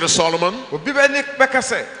may say to Solomon,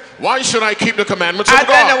 why should I keep the commandments of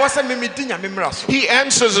God? He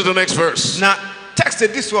answers in the next verse.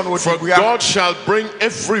 For God shall bring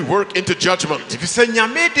every work into judgment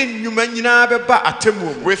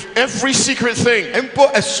with every secret thing,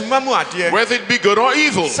 whether it be good or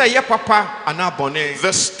evil.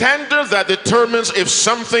 The standard that determines if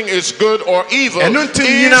something is good or evil is the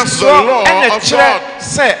law of God.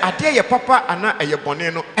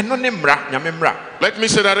 Let me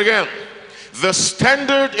say that again. The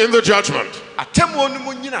standard in the judgment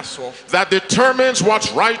that determines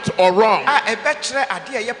what's right or wrong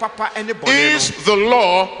is the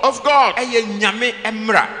law of God.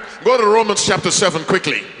 Go to Romans chapter 7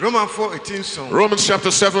 quickly. Romans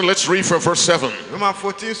chapter 7, let's read from verse 7.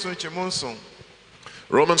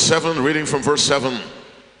 Romans 7, reading from verse 7.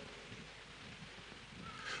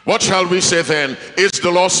 What shall we say then? Is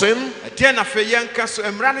the law sin?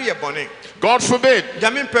 God forbid.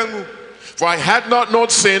 For I had not known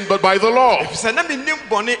sin but by the law. For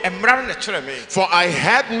I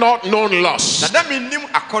had not known lust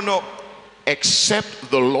except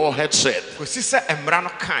the law had said,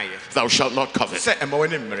 thou shalt not covet.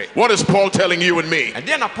 What is Paul telling you and me?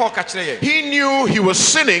 He knew he was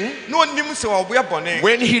sinning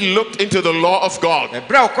when he looked into the law of God.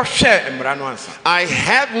 I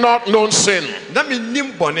had not known sin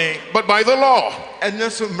but by the law.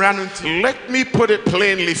 Let me put it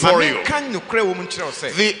plainly for you.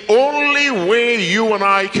 The only way you and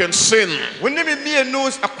I can sin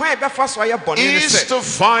is to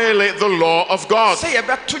violate the law of God.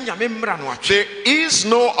 There is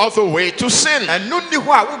no other way to sin. And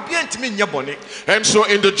so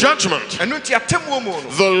in the judgment,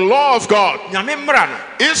 the law of God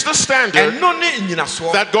is the standard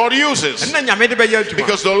that God uses,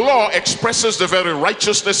 because the law expresses the very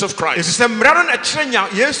righteousness of Christ.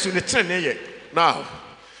 Now,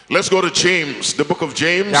 let's go to James, the book of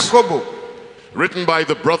James, written by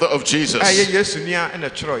the brother of Jesus.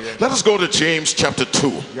 Let us go to James chapter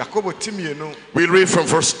 2. We read from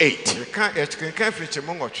verse 8.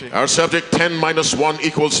 Our subject, 10 minus 1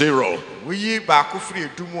 equals 0.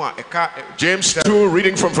 James 2,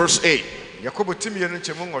 reading from verse 8.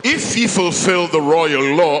 If ye fulfill the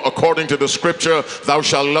royal law according to the scripture, thou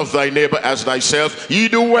shalt love thy neighbor as thyself, ye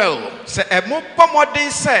do well.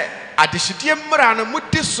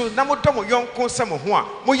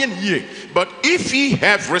 But if ye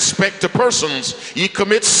have respect to persons, ye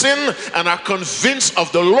commit sin and are convinced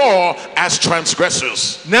of the law as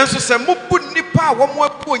transgressors. Notice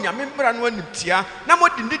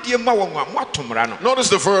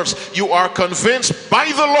the verse, you are convinced by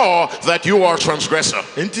the law that you are transgressor.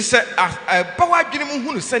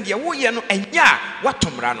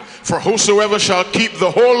 For whosoever shall keep the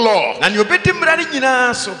whole law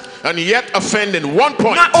and yet offend in one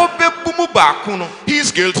point, he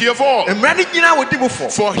is guilty of all. For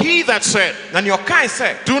he that said,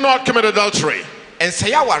 do not commit adultery,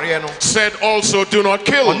 said also, do not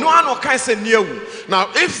kill. Now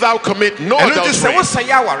if thou commit no adultery,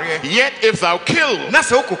 yet if thou kill,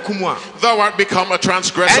 thou art become a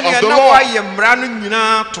transgressor of the law.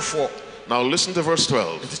 Now listen to verse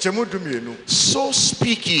 12. So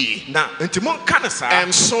speak ye,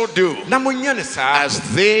 and so do, as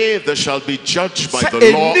they that shall be judged by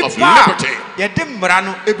the law of liberty.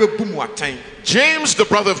 James, the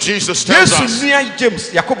brother of Jesus, tells us,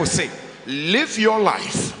 live your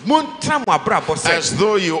life as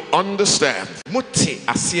though you understand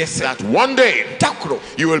that one day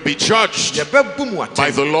you will be judged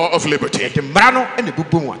by the law of liberty.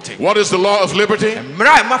 What is the law of liberty?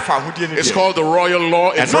 It's called the royal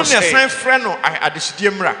law in verse 8.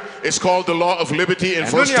 It's called the law of liberty in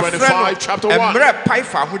verse 25, chapter 1.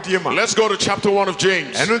 Let's go to chapter 1 of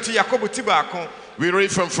James. We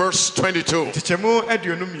read from verse 22.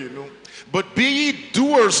 But be ye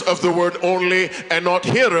doers of the word only, and not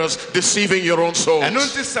hearers, deceiving your own souls.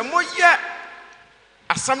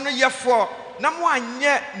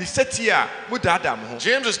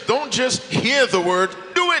 James says, don't just hear the word,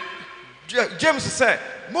 do it. James said,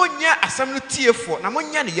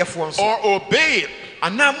 or obey it.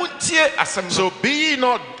 So be ye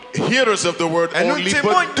not hearers of the word only,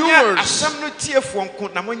 but doers.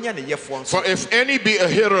 For if any be a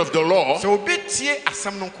hearer of the law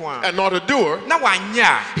and not a doer,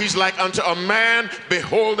 he's like unto a man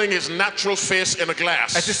beholding his natural face in a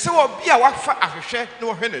glass.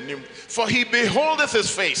 For he beholdeth his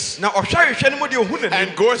face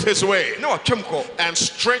and goeth his way, and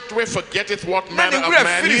straightway forgetteth what manner of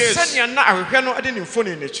man he is.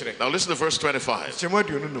 Now listen to verse 25.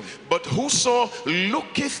 But whoso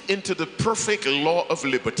looketh into the perfect law of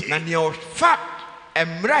liberty.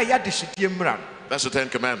 That's the 10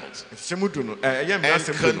 Commandments. And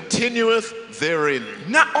continueth therein.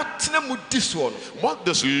 What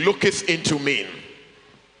does looketh into mean?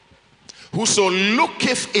 Whoso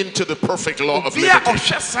looketh into the perfect law of liberty.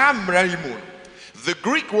 The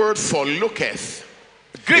Greek word for looketh,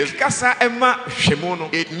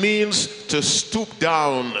 it means to stoop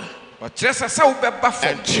down and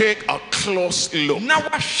take a close look.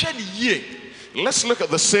 Let's look at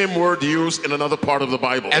the same word used in another part of the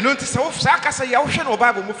Bible.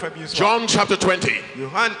 John chapter 20.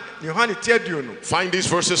 Find these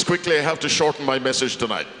verses quickly. I have to shorten my message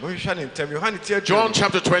tonight. John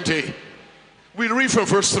chapter 20. We read from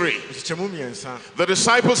verse 3. The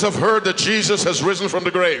disciples have heard that Jesus has risen from the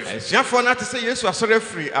grave, and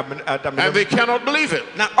they cannot believe it.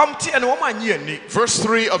 Verse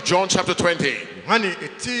 3 of John chapter 20.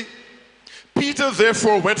 Peter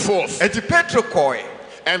therefore went forth,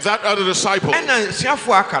 and that other disciple,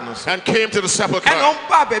 and came to the sepulchre.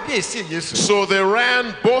 So they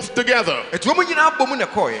ran both together. But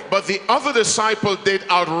the other disciple did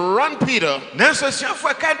outrun Peter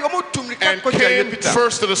and came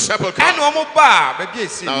first to the sepulchre.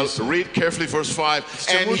 Now read carefully verse 5.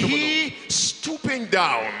 And he, stooping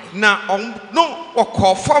down,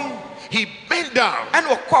 he bent down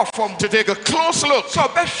to take a close look.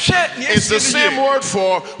 It's the same word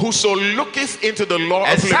for whoso looketh into the law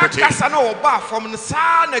of liberty.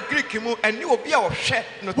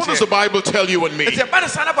 What does the Bible tell you and me?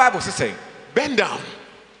 Bend down.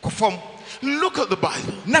 Look at the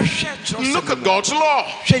Bible. Look at God's law.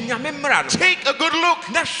 Take a good look.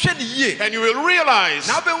 And you will realize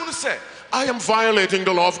I am violating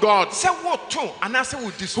the law of God.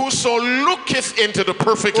 Whoso looketh into the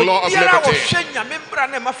perfect law of liberty.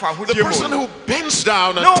 The person who bends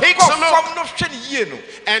down and takes a look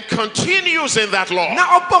and continues in that law, who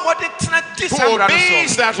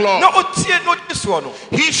obeys that law,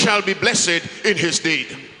 he shall be blessed in his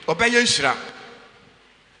deed.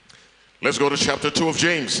 Let's go to chapter 2 of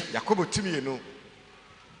James.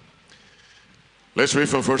 Let's read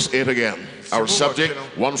from verse 8 again. Our subject,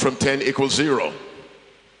 1 from 10 equals 0.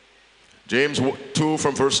 James 2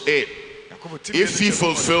 from verse 8. If ye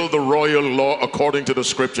fulfill the royal law according to the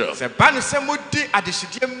scripture, thou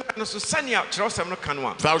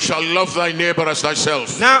shalt love thy neighbor as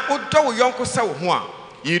thyself.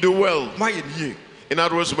 Ye do well. In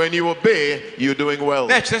other words, when you obey, you're doing well.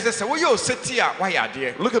 Look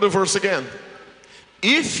at the verse again.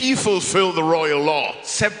 If ye fulfill the royal law, in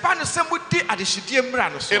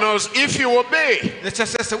other words, if you obey,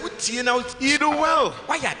 you do well.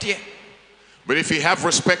 But if you have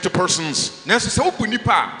respect to persons,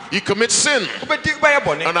 you commit sin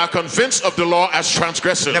and are convinced of the law as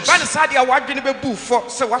transgressors.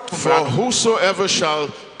 For whosoever shall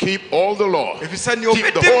keep all the law, keep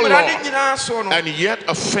the whole law, and yet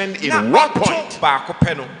offend in one point,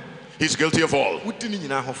 he's guilty of all.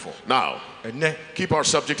 Now, keep our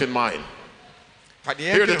subject in mind.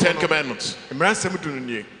 Here are the 10 commandments.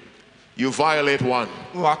 You violate one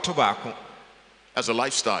as a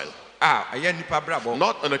lifestyle,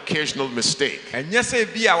 not an occasional mistake. As a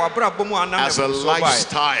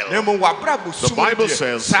lifestyle, the Bible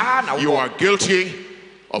says you are guilty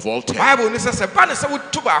of all 10.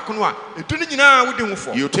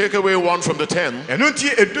 You take away one from the 10,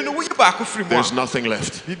 there's nothing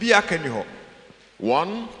left.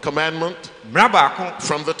 One commandment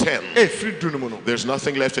from the 10, there's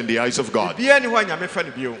nothing left in the eyes of God.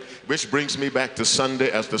 Which brings me back to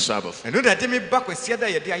Sunday as the Sabbath.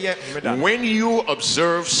 When you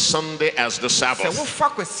observe Sunday as the Sabbath,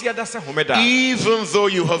 even though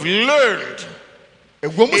you have learned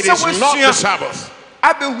it is not the Sabbath,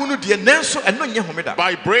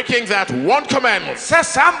 by breaking that one commandment, the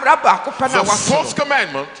fourth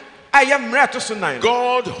commandment,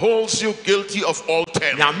 God holds you guilty of all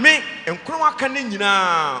 10.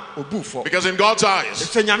 Because in God's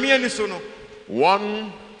eyes,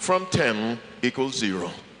 1 from 10 equals 0.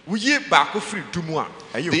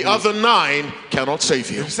 The other 9 cannot save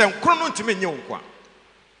you.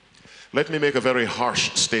 Let me make a very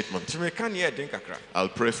harsh statement. I'll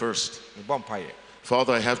pray first.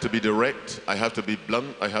 Father, I have to be direct, I have to be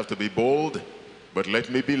blunt, I have to be bold, but let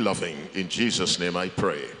me be loving. In Jesus' name I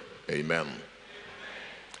pray. Amen.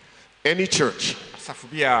 Any church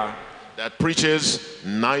that preaches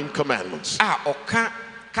 9 commandments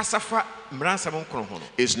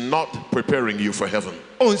is not preparing you for heaven.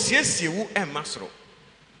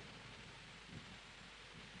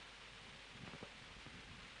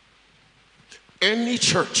 Any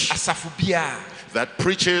church that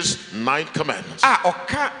preaches 9 commandments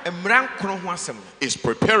is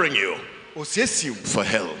preparing you for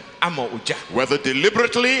hell, whether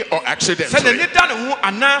deliberately or accidentally.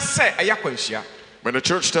 When the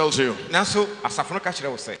church tells you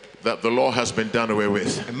that the law has been done away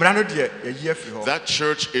with, that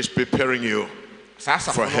church is preparing you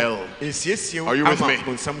for hell. Are you with me?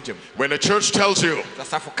 When the church tells you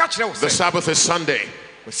the Sabbath is Sunday,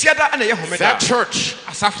 that church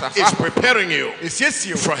is preparing you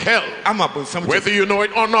for hell, whether you know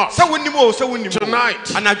it or not.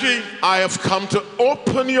 Tonight, I have come to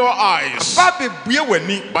open your eyes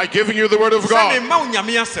by giving you the word of God.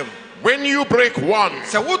 When you break one,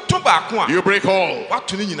 you break all.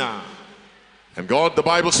 And God, the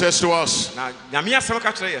Bible says to us,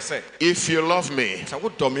 if you love me,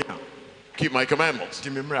 keep my commandments.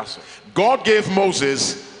 God gave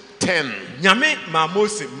Moses 10.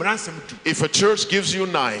 If a church gives you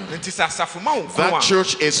 9, that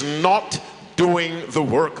church is not doing the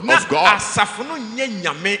work of God.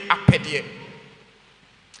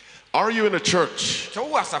 Are you in a church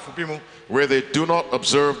where they do not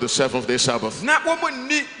observe the 7th-day Sabbath?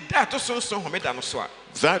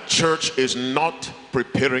 That church is not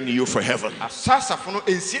preparing you for heaven.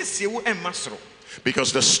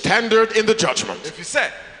 Because the standard in the judgment is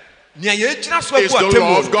the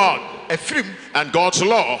law of God. And God's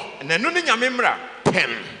law, 10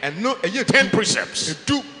 precepts.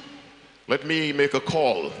 Let me make a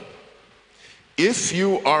call. If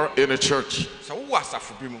you are in a church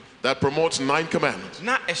that promotes 9 commandments,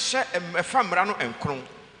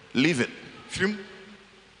 leave it.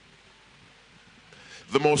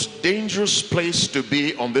 The most dangerous place to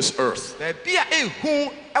be on this earth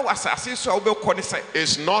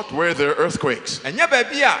is not where there are earthquakes, but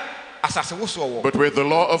where the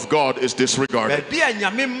law of God is disregarded.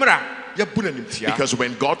 Because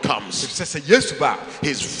when God comes,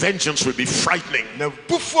 his vengeance will be frightening.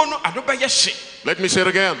 Let me say it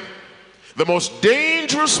again. The most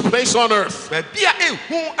dangerous place on earth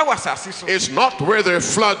is not where there are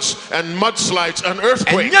floods and mudslides and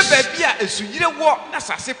earthquakes.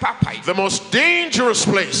 The most dangerous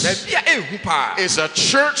place is a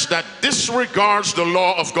church that disregards the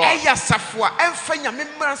law of God.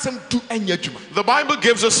 The Bible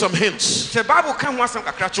gives us some hints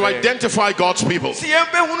to identify God's people.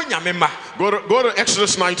 Go to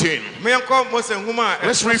Exodus 19.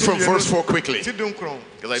 Let's read from verse 4 quickly,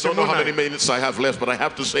 because I don't know how many minutes I have left, but I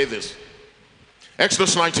have to say this.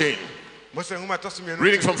 Exodus 19,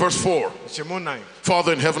 reading from verse 4.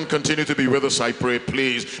 Father in heaven, continue to be with us, I pray,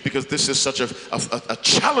 please, because this is such a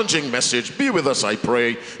challenging message. Be with us, I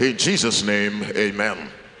pray, in Jesus' name,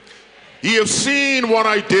 amen. Ye have seen what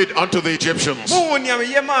I did unto the Egyptians. So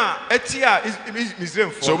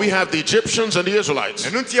we have the Egyptians and the Israelites.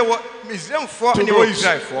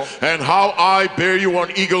 And how I bear you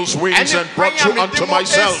on eagle's wings and brought you unto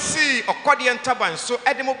myself.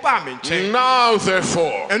 Now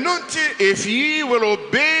therefore, if ye will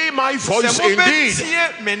obey my voice indeed,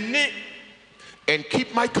 and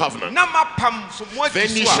keep my covenant, then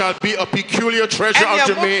ye shall be a peculiar treasure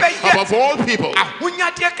unto me above all people. The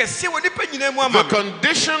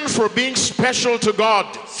condition for being special to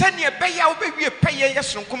God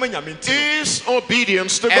is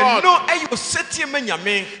obedience to God.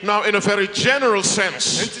 Now, in a very general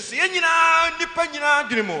sense,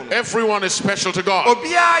 everyone is special to God,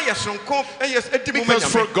 because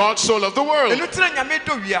for God so loved the world.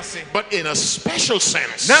 But in a special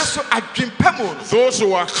sense, those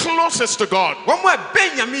who are closest to God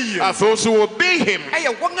are those who obey him.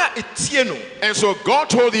 And so God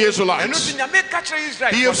told the Israelites,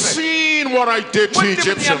 ye have seen what I did to the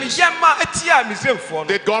Egyptians.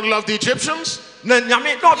 Did God love the Egyptians?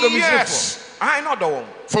 Yes.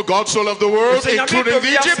 For God so loved the world, including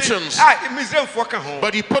the Egyptians.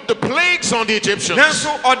 But he put the plagues on the Egyptians.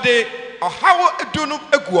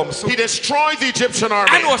 He destroyed the Egyptian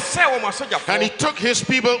army, and he took his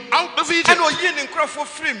people out of Egypt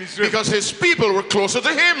because his people were closer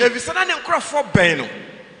to him.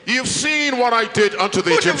 You've seen what I did unto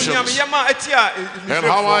the Egyptians, and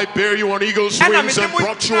how I bear you on eagle's wings and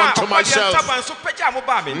brought you unto myself.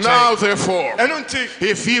 Now therefore,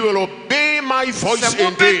 if ye will obey my voice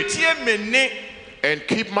indeed and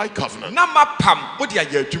keep my covenant.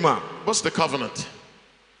 What's the covenant?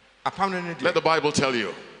 Let the Bible tell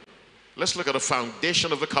you. Let's look at the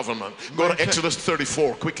foundation of the covenant. Go to Exodus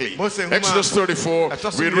 34 quickly. Exodus 34,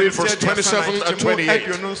 we read verse 27 and 28.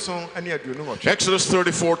 Exodus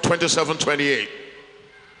 34, 27, 28.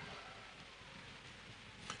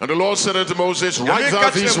 And the Lord said unto Moses, write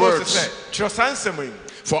thou these words.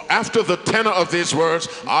 For after the tenor of these words,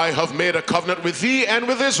 I have made a covenant with thee and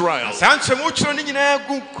with Israel.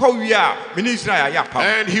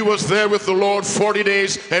 And he was there with the Lord 40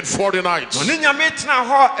 days and 40 nights.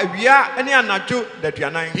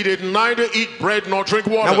 He did neither eat bread nor drink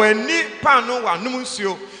water.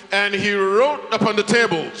 And he wrote upon the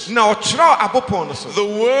tables the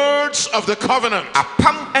words of the covenant.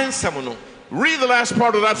 Read the last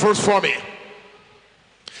part of that verse for me.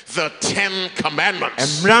 The 10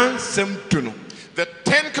 Commandments. The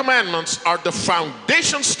 10 Commandments are the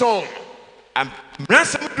foundation stone of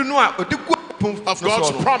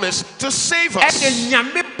God's promise to save us.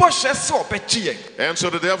 And so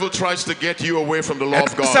the devil tries to get you away from the law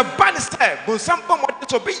of God.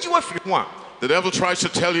 The devil tries to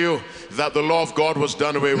tell you that the law of God was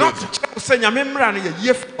done away with.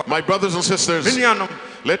 My brothers and sisters,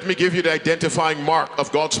 let me give you the identifying mark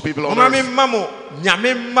of God's people on earth.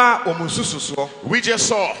 We just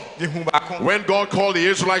saw when God called the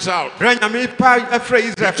Israelites out, he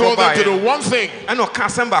told them to do one thing: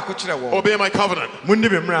 obey my covenant.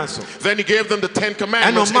 Then he gave them the 10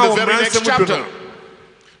 Commandments in the very next chapter.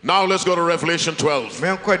 Now let's go to Revelation 12.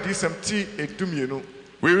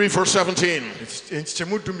 We read verse 17.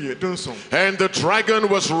 And the dragon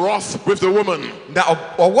was wroth with the woman.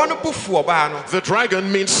 The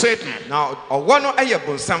dragon means Satan.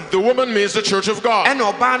 The woman means the church of God. And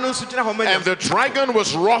the dragon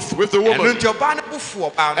was wroth with the woman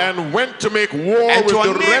and went to make war with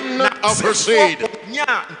the remnant of her seed,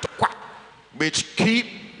 which keep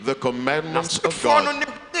the commandments of God.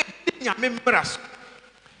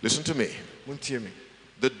 Listen to me.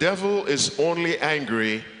 The devil is only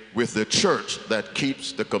angry with the church that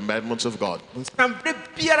keeps the commandments of God.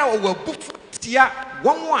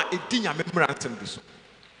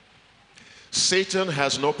 Satan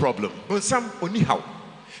has no problem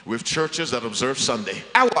with churches that observe Sunday.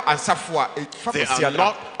 They are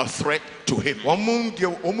not a threat to him.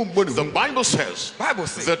 The Bible says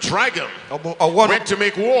the dragon went to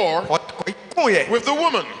make war with the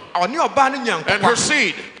woman and her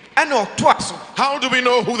seed. How do we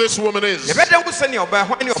know who this woman is? She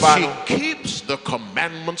keeps the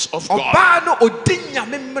commandments of God.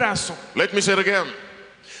 Let me say it again.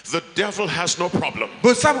 The devil has no problem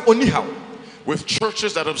with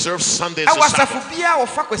churches that observe Sundays as Sabbath.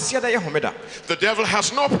 The devil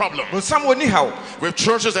has no problem with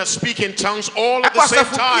churches that speak in tongues all at the same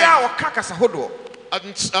time.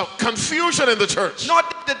 And confusion in the church.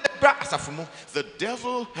 The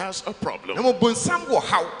devil has a problem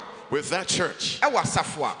with that church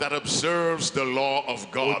that observes the law of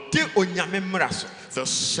God. The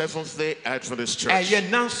Seventh-day Adventist Church. I'll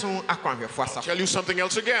tell you something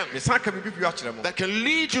else again that can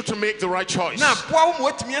lead you to make the right choice.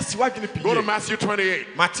 Go to Matthew 28.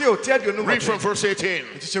 Read from verse 18.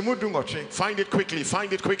 Find it quickly.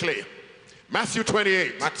 Find it quickly. Matthew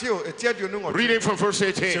 28, reading from verse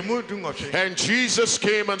 18. And Jesus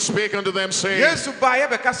came and spake unto them, saying,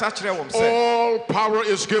 all power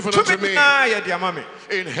is given unto me in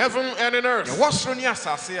heaven and in earth.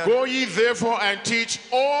 Go ye therefore and teach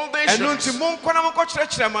all nations.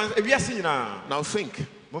 Now think.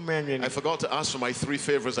 I forgot to ask for my 3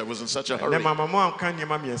 favors. I was in such a hurry.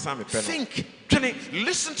 Think.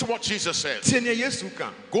 Listen to what Jesus says.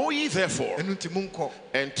 Go ye therefore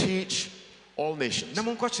and teach all nations.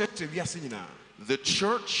 The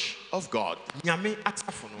church of God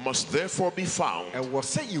must therefore be found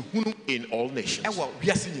in all nations.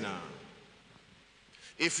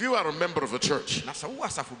 If you are a member of a church,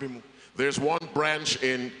 there's one branch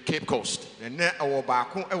in Cape Coast,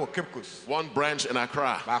 one branch in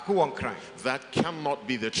Accra. That cannot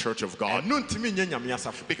be the church of God,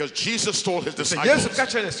 because Jesus told his disciples,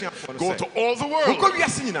 go to all the world.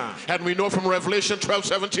 And we know from Revelation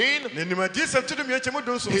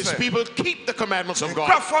 12:17, his people keep the commandments of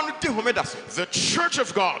God. The church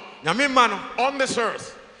of God on this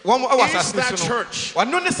earth is that church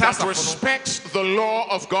that respects the law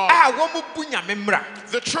of God.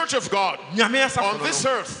 The church of God on this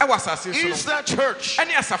earth is that church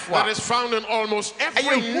that is found in almost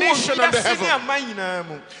every nation under heaven.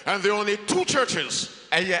 And there are only 2 churches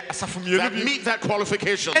that meet that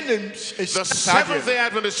qualification: the Seventh-day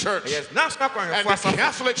Adventist Church and the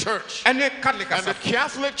Catholic Church. And the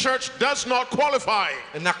Catholic Church does not qualify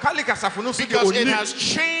because it has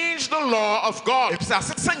changed the law of God.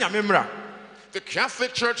 The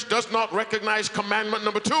Catholic Church does not recognize commandment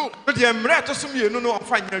number 2.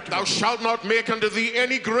 Thou shalt not make unto thee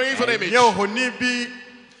any graven image.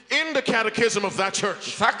 In the catechism of that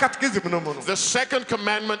church, the second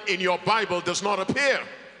commandment in your Bible does not appear.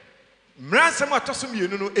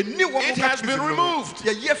 It has been removed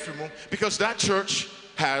because that church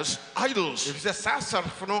has idols. That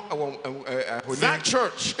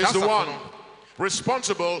church is the one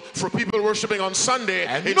responsible for people worshiping on Sunday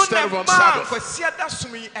instead of on Sabbath.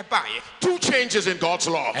 2 changes in God's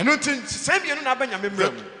law.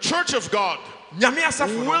 The church of God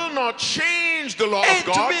will not change the law of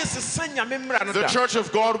God. The church of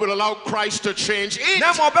God will allow Christ to change it,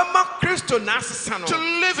 to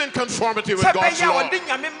live in conformity with God's law.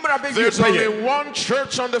 There's only one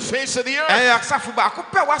church on the face of the earth that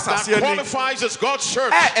qualifies as God's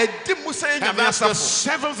church, and that's the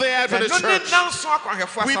Seventh-day Adventist Church.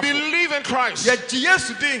 We believe in Christ.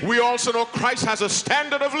 We also know Christ has a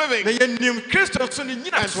standard of living, and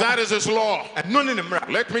that is his law.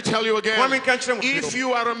 Let me tell you again, if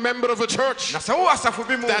you are a member of a church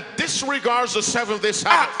that disregards the Seventh-day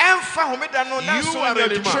Sabbath, you are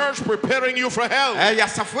in a church preparing you for hell,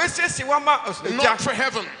 not for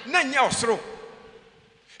heaven.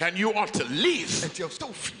 And you ought to leave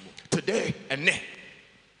today.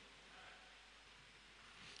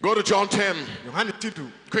 Go to John 10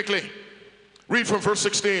 quickly. Read from verse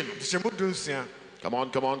 16. Come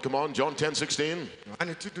on. John 10:16.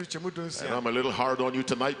 And I'm a little hard on you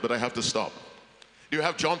tonight, but I have to stop. Do you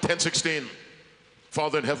have John 10:16?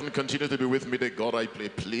 Father in heaven, continue to be with me. That God I pray,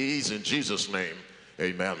 please, in Jesus' name.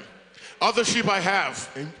 Amen. Other sheep I have,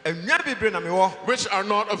 which are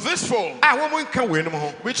not of this fold,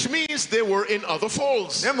 which means they were in other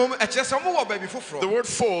folds. The word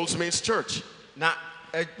folds means church.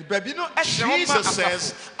 Jesus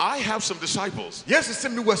says, I have some disciples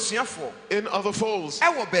in other folds.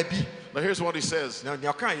 Now here's what he says.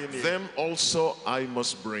 Them also I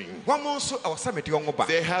must bring.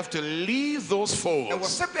 They have to leave those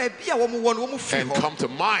folds and come to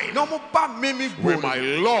mine, where my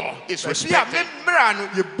law is respected.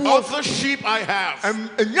 Other sheep I have,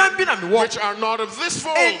 which are not of this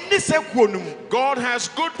fold. God has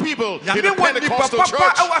good people in the Pentecostal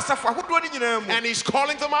church, and he's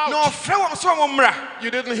calling them out.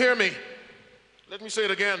 You didn't hear me. Let me say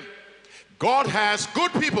it again. God has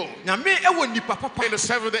good people in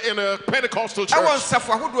the Pentecostal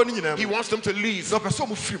church. He wants them to leave.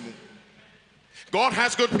 God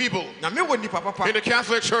has good people in the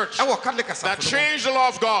Catholic Church that change the law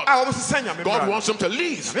of God. God wants them to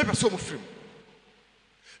leave.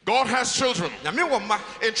 God has children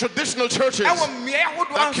in traditional churches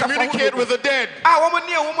that communicate with the dead. God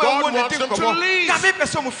wants them to leave.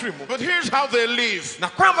 But here's how they leave.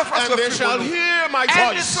 And they shall hear my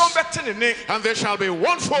voice. And there shall be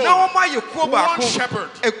one fold, one shepherd.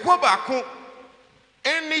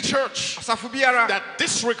 Any church that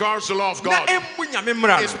disregards the law of God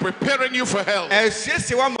is preparing you for hell.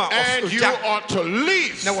 And you ought to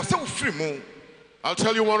leave. I'll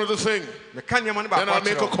tell you one other thing. Then I'll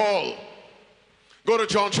make a call. Go to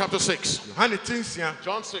John chapter 6.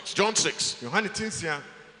 John 6.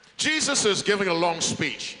 Jesus is giving a long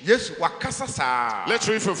speech. Let's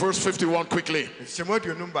read from verse 51 quickly.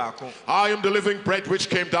 I am the living bread which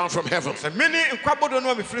came down from heaven. If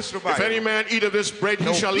any man eat of this bread,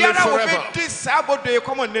 he shall live forever.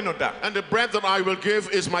 And the bread that I will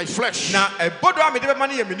give is my flesh,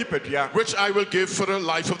 which I will give for the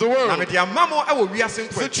life of the world.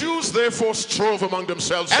 The Jews therefore strove among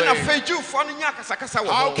themselves, saying,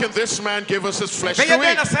 how can this man give us his flesh to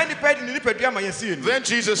eat? Then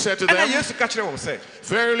Jesus said to them,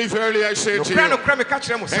 verily, verily, I say to you,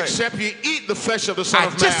 except ye eat the flesh of the Son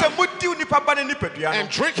of Man and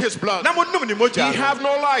drink his blood, ye have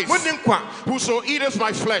no life. Whoso eateth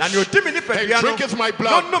my flesh and drinketh my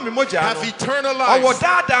blood hath eternal life,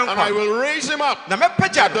 and I will raise him up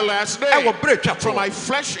at the last day. For my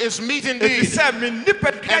flesh is meat indeed, and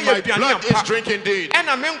my blood is drink indeed.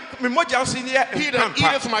 He that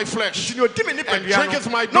eateth my flesh and drinketh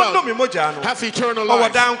my blood hath eternal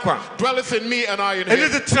life, dwelleth in me and I in him.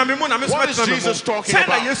 What is Jesus talking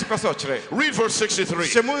about? Read verse 63.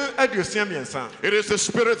 It is the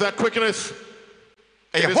spirit that quickeneth.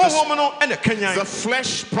 The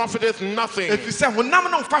flesh profiteth nothing.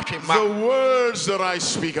 The words that I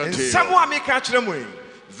speak unto you.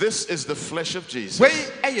 This is the flesh of Jesus.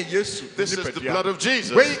 This is the blood of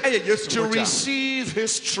Jesus. To receive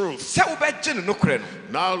his truth.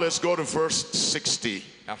 Now let's go to verse 60.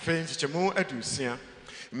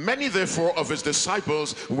 Many therefore of his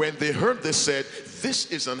disciples, when they heard this, said, this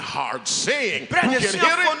is an hard saying. Who can hear it?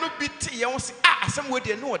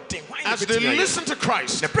 As they listened to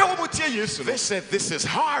Christ, they said, this is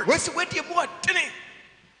hard.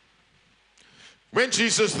 When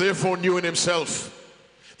Jesus therefore knew in himself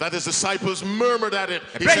that his disciples murmured at it,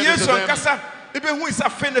 he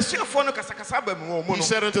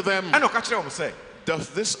said unto them,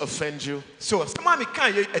 doth this offend you?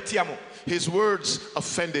 His words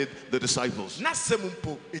offended the disciples.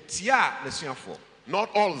 Not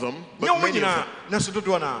all of them, but many of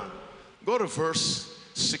them. Go to verse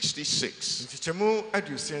 66.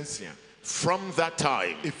 From that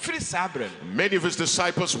time, many of his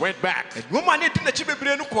disciples went back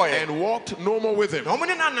and walked no more with him.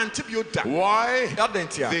 Why?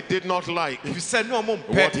 They did not like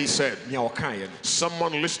what he said.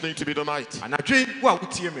 Someone listening to me tonight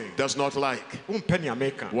does not like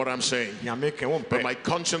what I'm saying, but my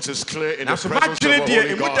conscience is clear in the presence of the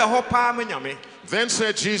Holy God. Then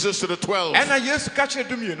said Jesus to the 12,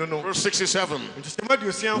 verse 67,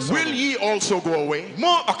 will ye also go away?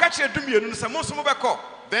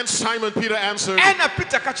 Then Simon Peter answered,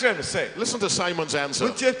 listen to Simon's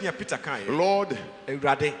answer, Lord,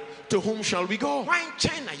 to whom shall we go?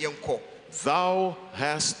 Thou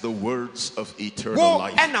hast the words of eternal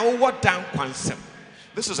life.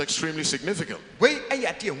 This is extremely significant.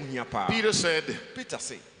 Peter said,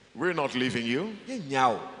 we're not leaving you.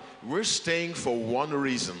 We're staying for one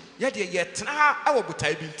reason.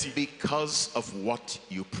 Because of what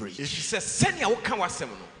you preach.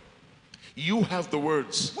 You have the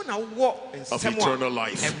words of eternal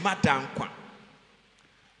life.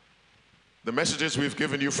 The messages we've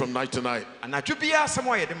given you from night to night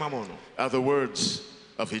are the words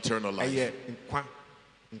of eternal life.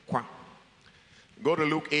 Go to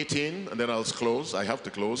Luke 18 and then I'll close. I have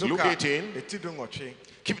to close. Luke 18.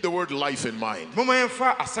 Keep the word life in mind.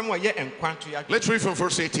 Let's read from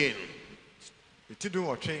verse 18.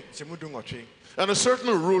 And a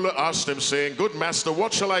certain ruler asked him, saying, Good master,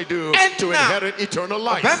 what shall I do to inherit eternal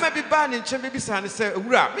life?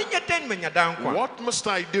 What must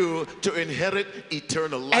I do to inherit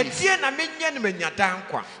eternal life?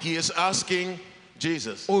 He is asking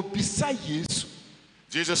Jesus.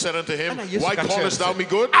 Jesus said unto him, Why callest thou me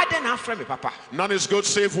good? None is good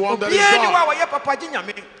save one, that is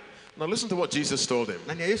God. Now listen to what Jesus told him.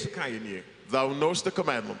 Thou knowest the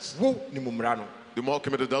commandments. Do not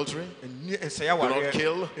commit adultery. Do not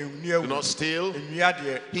kill. Do not steal.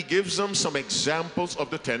 He gives them some examples of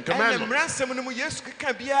the 10 Commandments.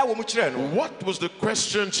 What was the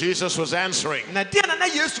question Jesus was answering?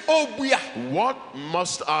 What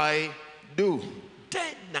must I do?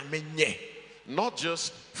 Not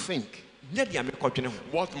just think.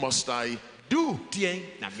 What must I do to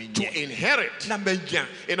inherit?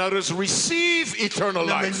 In other words, receive eternal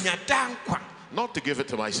life. Not to give it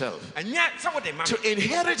to myself. To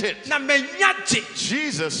inherit it.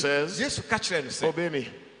 Jesus says, obey me.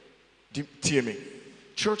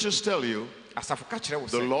 Churches tell you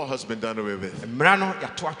the law has been done away with.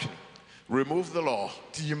 Remove the law.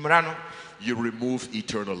 You remove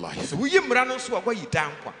eternal life.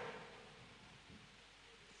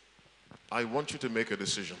 I want you to make a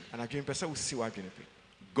decision.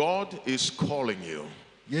 God is calling you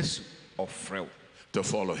to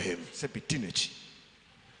follow him.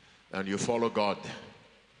 And you follow God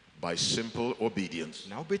by simple obedience.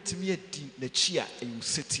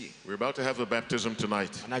 We're about to have the baptism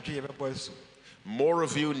tonight. More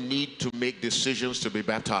of you need to make decisions to be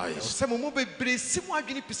baptized, that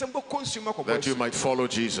you might follow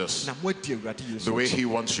Jesus the way he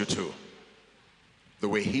wants you to. The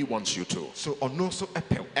way he wants you to.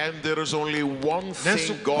 And there is only one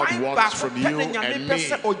thing God wants from you and me.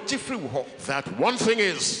 That one thing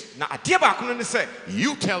is,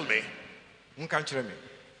 you tell me.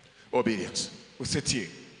 Obedience.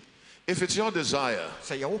 If it's your desire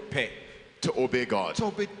to obey God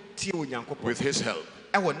with his help,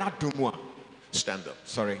 stand up.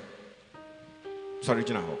 Sorry,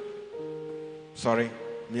 Jinaho. Sorry,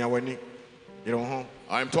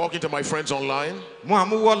 I'm talking to my friends online.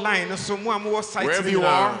 Wherever you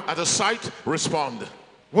are, at a site, respond.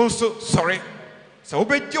 Sorry. So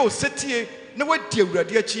if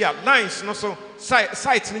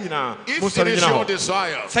it is your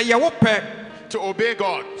desire to obey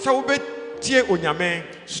God,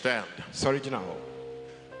 stand. Sorry, Jinaho.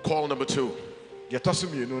 Call number 2.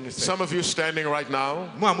 Some of you standing right now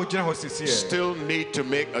still need to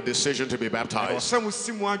make a decision to be baptized.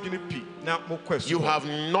 You have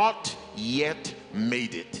not yet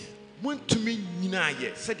made it. And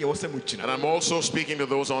I'm also speaking to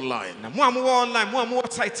those online.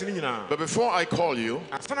 But before I call you,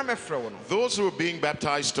 those who are being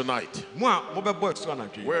baptized tonight, where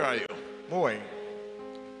are you?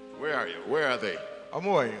 Where are you? Where are they?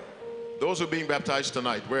 Those who are being baptized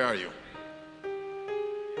tonight, where are you?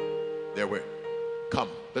 There we come.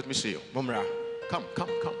 Let me see you. Come.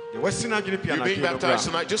 You're being baptized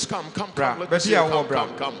tonight. Just come. Let me see you.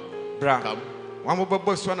 Come. There are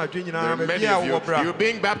many of you. You're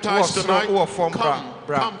being baptized tonight.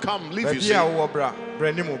 Come. Leave you. I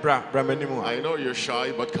know you're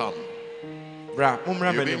shy, but come. You're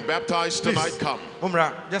being baptized tonight. Come.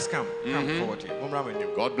 Just come. Come forward here.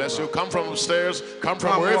 God bless you. Come from upstairs. Come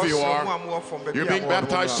from wherever you are. You're being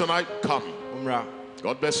baptized tonight. Come.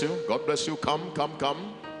 God bless you. God bless you. Come.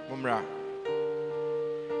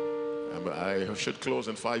 I should close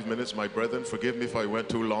in 5 minutes. My brethren, forgive me if I went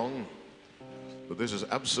too long. But this is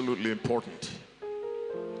absolutely important.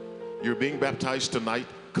 You're being baptized tonight.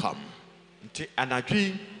 Come.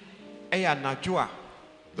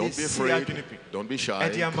 Don't be afraid. Don't be shy.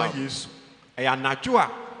 Come.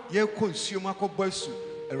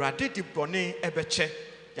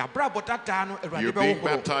 You're being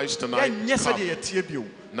baptized tonight. Come.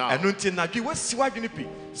 Now,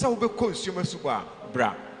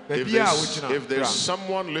 if there's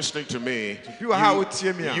someone listening to me, you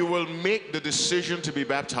will make the decision to be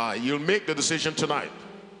baptized. You'll make the decision tonight.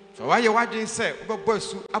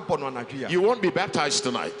 You won't be baptized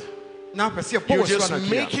tonight. You're just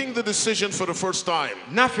making the decision for the first time.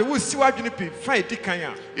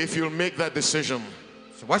 If you'll make that decision,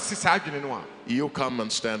 you come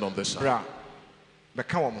and stand on this side.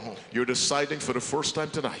 You're deciding for the first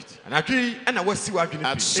time tonight. At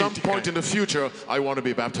some point in the future, I want to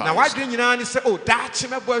be baptized.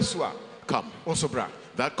 Come.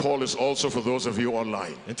 That call is also for those of you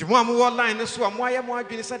online. I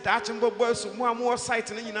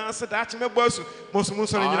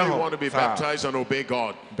want to be baptized and obey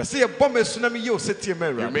God.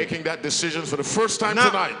 You're making that decision for the first time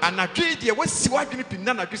tonight. Come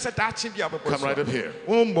right up here.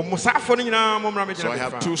 So I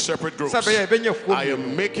have two separate groups. I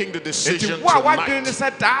am making the decision tonight.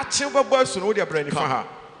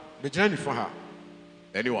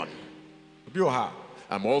 Anyone?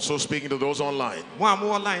 I'm also speaking to those online.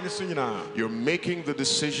 You're making the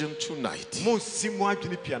decision tonight.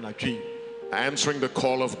 Answering the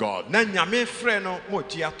call of God.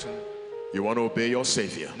 You want to obey your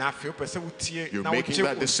Savior. You're making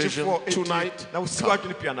that decision tonight.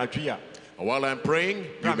 While I'm praying,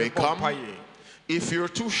 you may come. If you're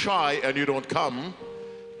too shy and you don't come,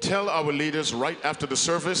 tell our leaders right after the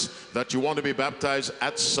service that you want to be baptized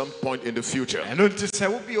at some point in the future.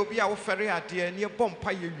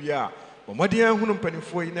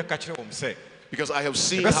 Because I have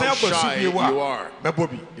seen how shy you are. But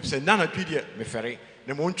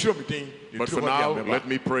for now, let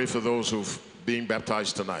me pray for those who've been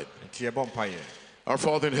baptized tonight. Our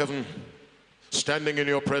Father in heaven, standing in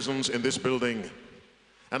your presence in this building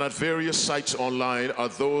and at various sites online are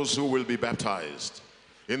those who will be baptized.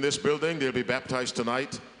 In this building, they'll be baptized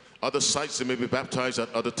tonight. Other sites, they may be baptized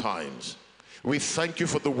at other times. We thank you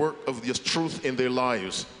for the work of this truth in their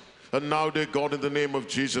lives. And now, dear God, in the name of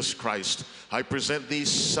Jesus Christ, I present these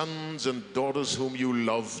sons and daughters whom you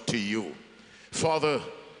love to you. Father,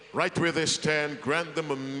 right where they stand, grant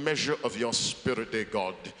them a measure of your spirit, dear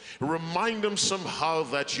God. Remind them somehow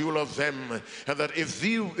that you love them, and that if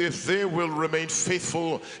they will remain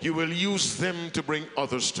faithful, you will use them to bring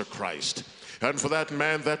others to Christ. And for that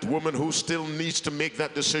man, that woman who still needs to make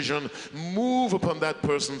that decision, move upon that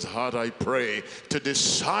person's heart, I pray, to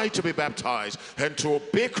decide to be baptized and to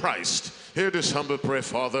obey Christ. Hear this humble prayer,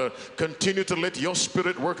 Father. Continue to let your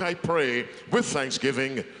spirit work, I pray, with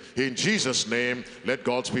thanksgiving. In Jesus' name, let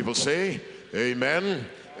God's people say, amen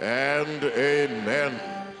and amen.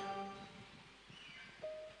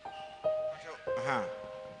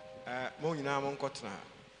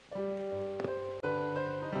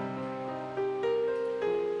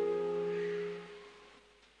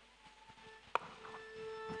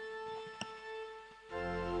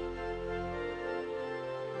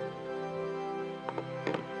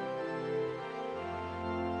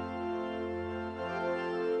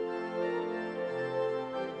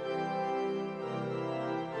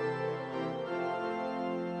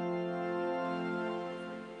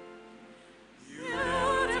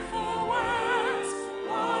 Beautiful words,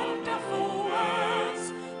 wonderful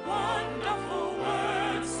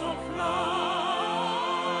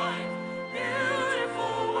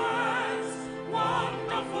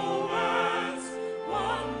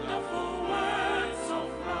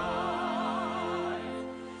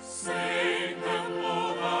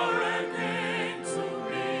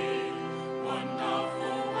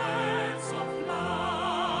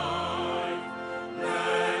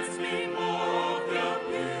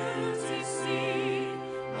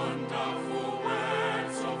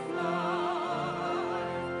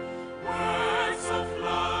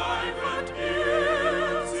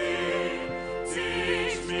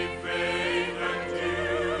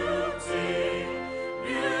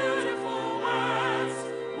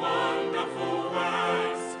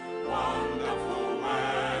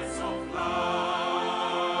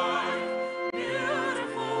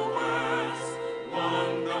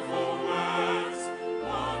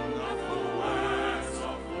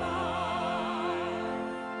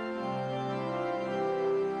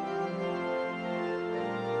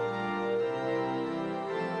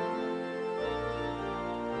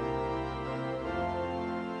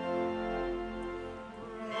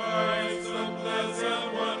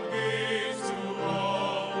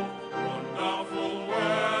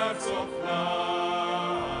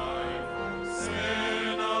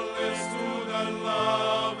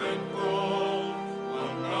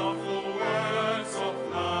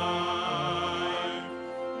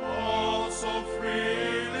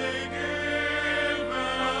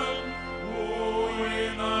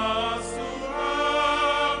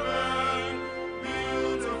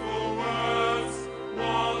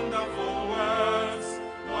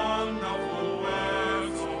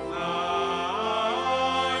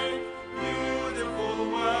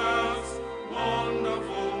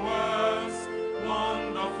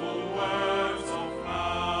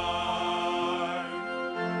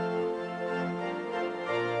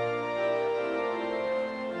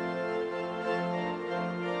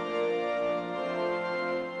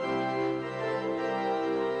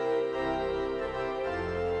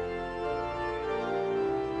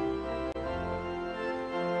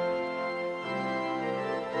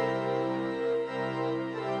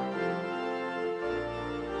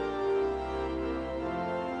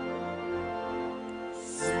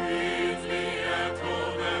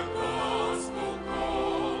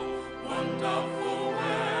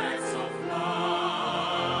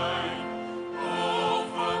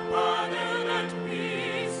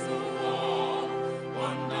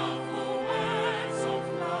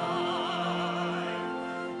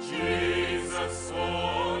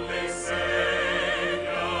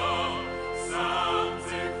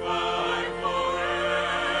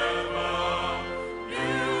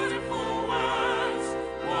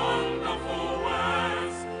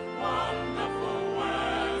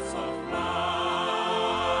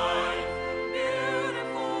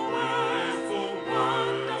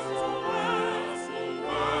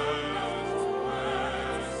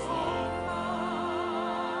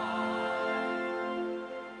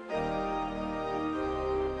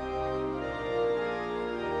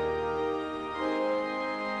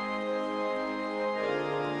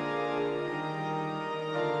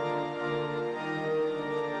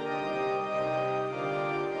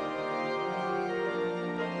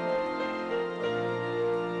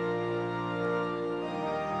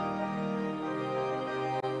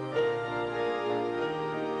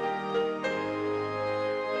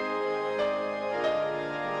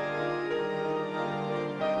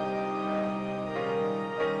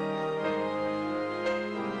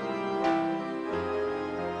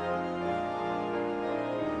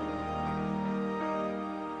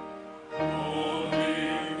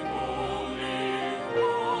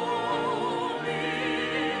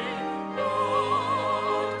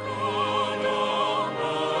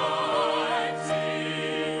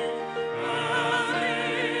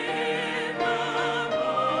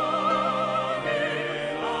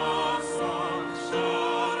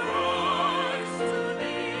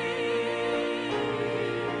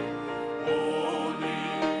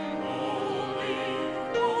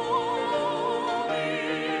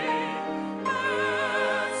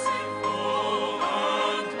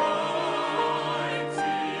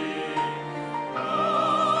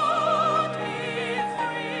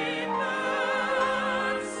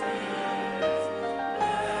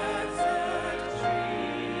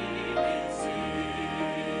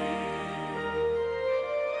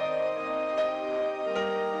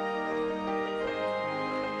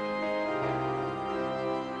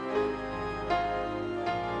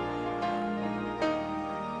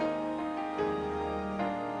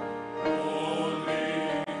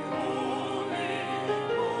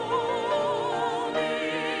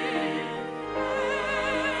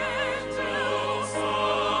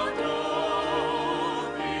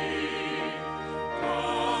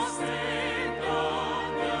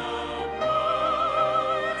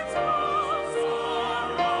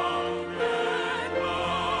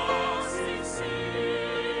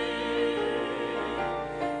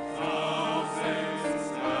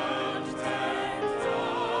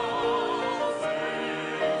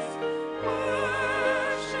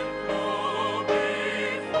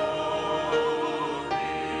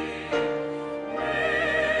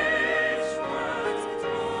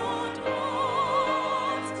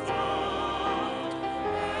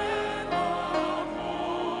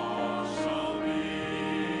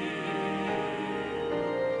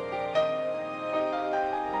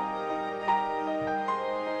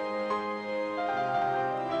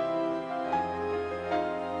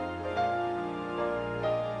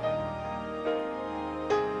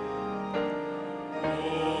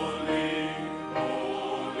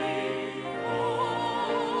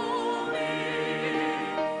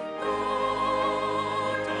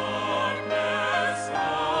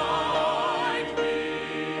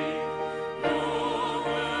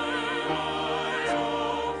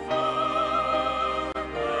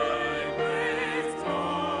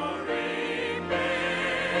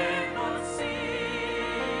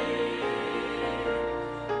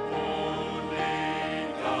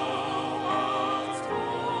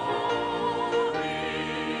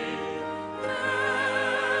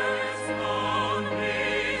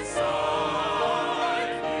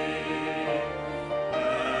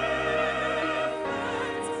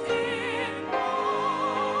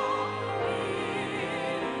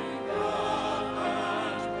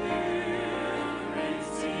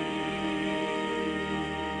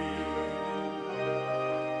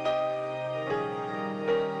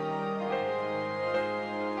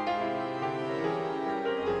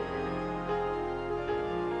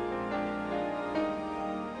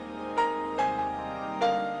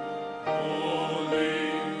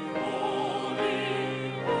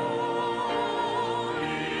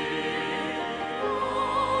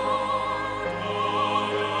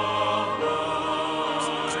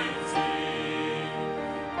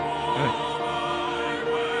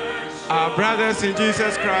Our brothers in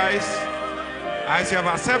Jesus Christ, as you have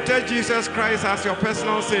accepted Jesus Christ as your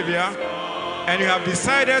personal Savior, and you have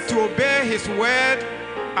decided to obey His word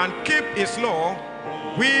and keep His law,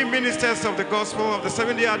 we ministers of the gospel of the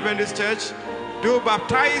Seventh-day Adventist Church do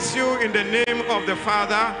baptize you in the name of the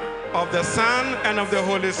Father, of the Son, and of the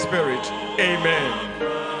Holy Spirit. Amen.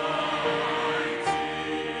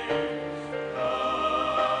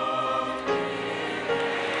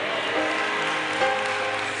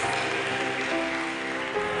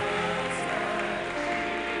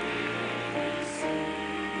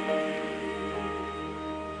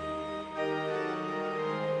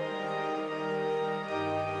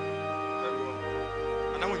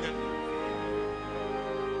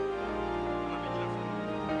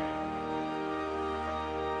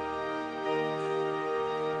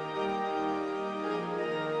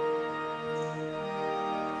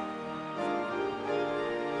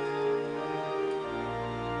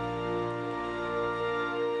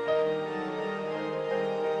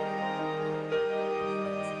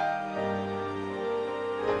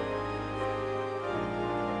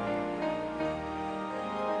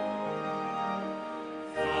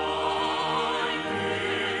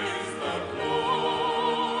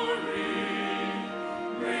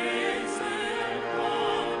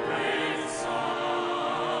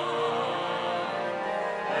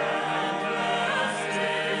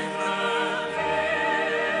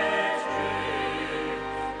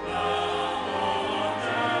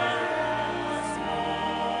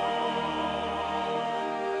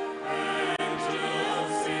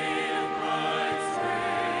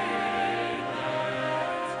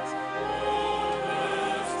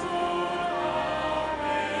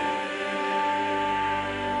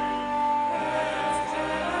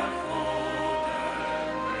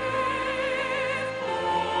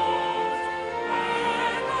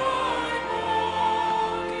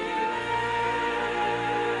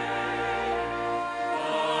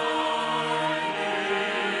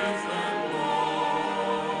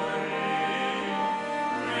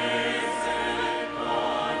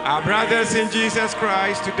 Our brothers in Jesus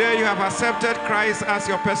Christ, today you have accepted Christ as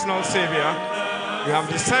your personal Savior. You have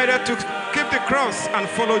decided to keep the cross and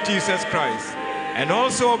follow Jesus Christ, and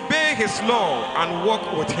also obey His law and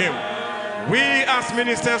walk with Him. We as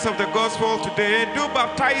ministers of the gospel today do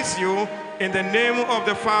baptize you in the name of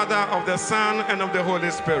the Father, of the Son, and of the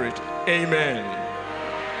Holy Spirit. Amen.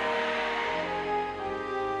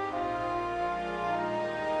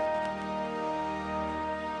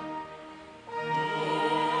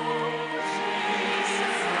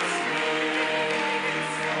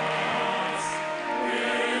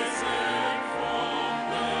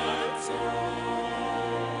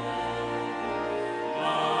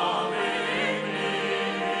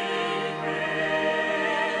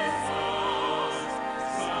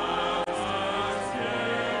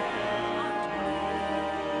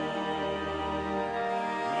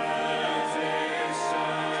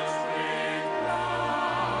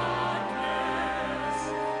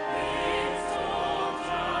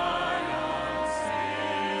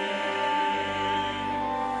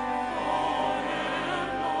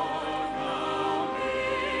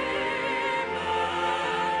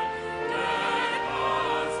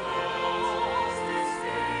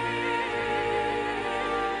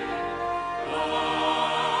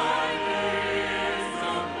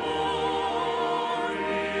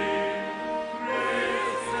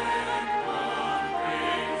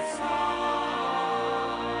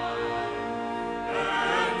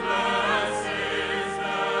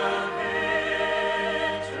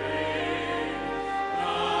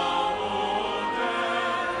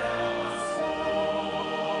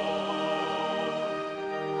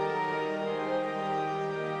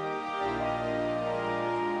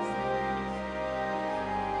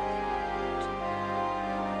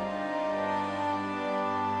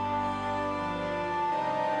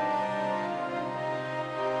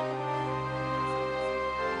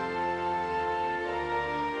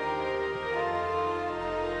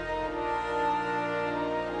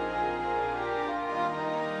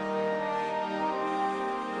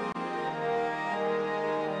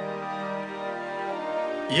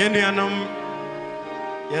 Yenuanom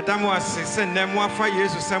yɛdamo ase sɛ nnɛ mo afa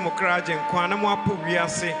Yesu sɛ mo kragye nkwa na mo apo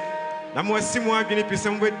wiase na mo asi mo adwene pi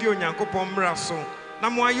sɛ mo bɛdi Onyankopɔn mmara so na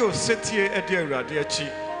mo ayɛ osetie adi Awurade akyi.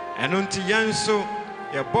 Ɛno nti yɛn nso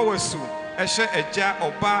yɛbɔ w'asu ɛhyɛ Agya,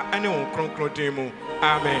 Ɔba ne Wo Kronkron din mu.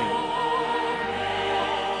 Amen.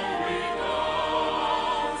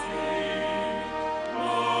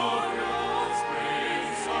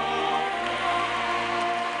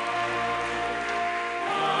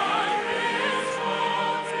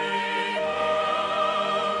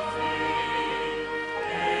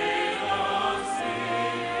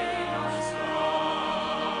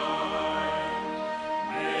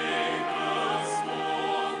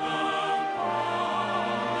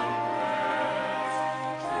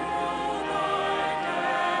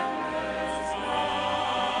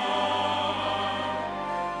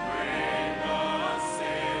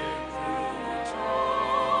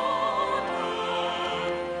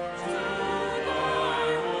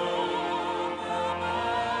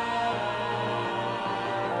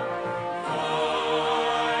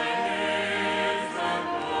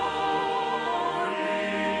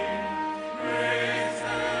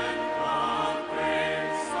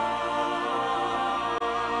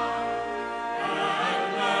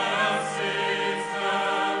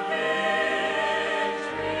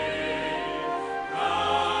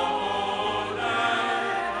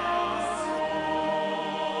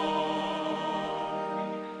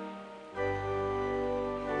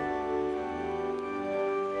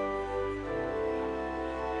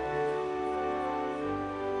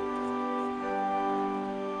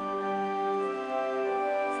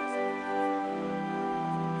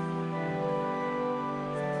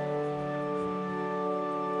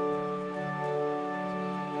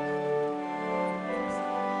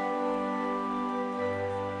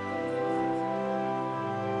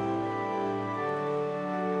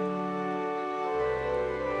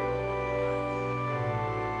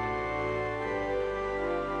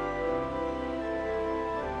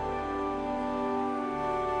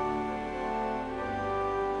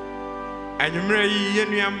 Enyumre yi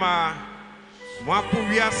yenuama Mwapu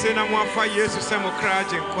wiase na mwafa Yesu se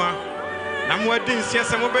mokraje nkwa na mwadi nsia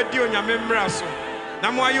se mobedi onyame mmra so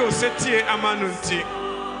na mwaye osetie amanu nti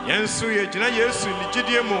yensu ye gina Yesu ni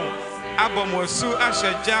gidie mu abomosu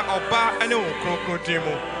ahyeja oba ene wo kronkron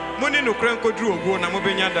mu muni no krankodru oguo na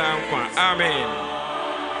mobenya da nkwa amen.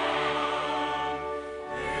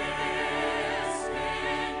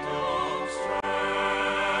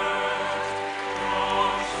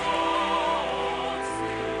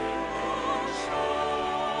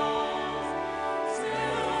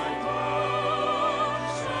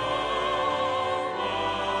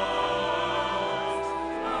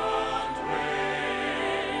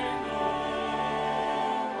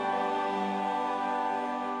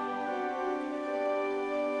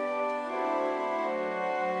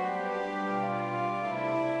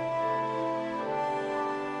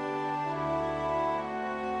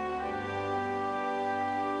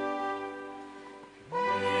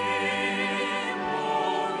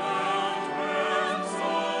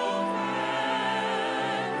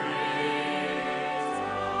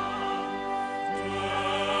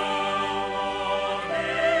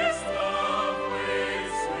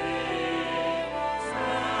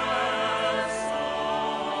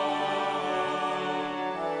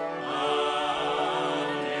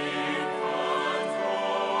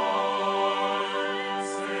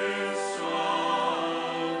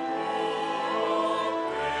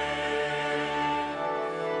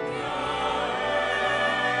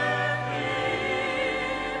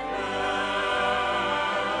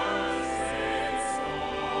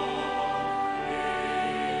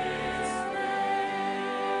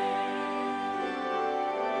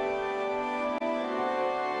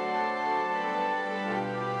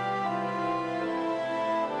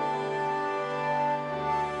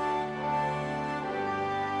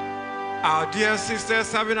 Our dear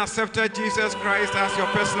sisters, having accepted Jesus Christ as your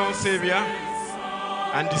personal Savior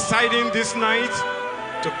and deciding this night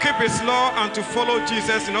to keep His law and to follow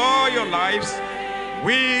Jesus in all your lives,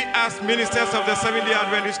 we as ministers of the Seventh-day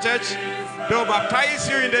Adventist Church will baptize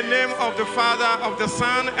you in the name of the Father, of the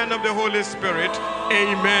Son, and of the Holy Spirit.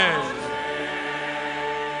 Amen.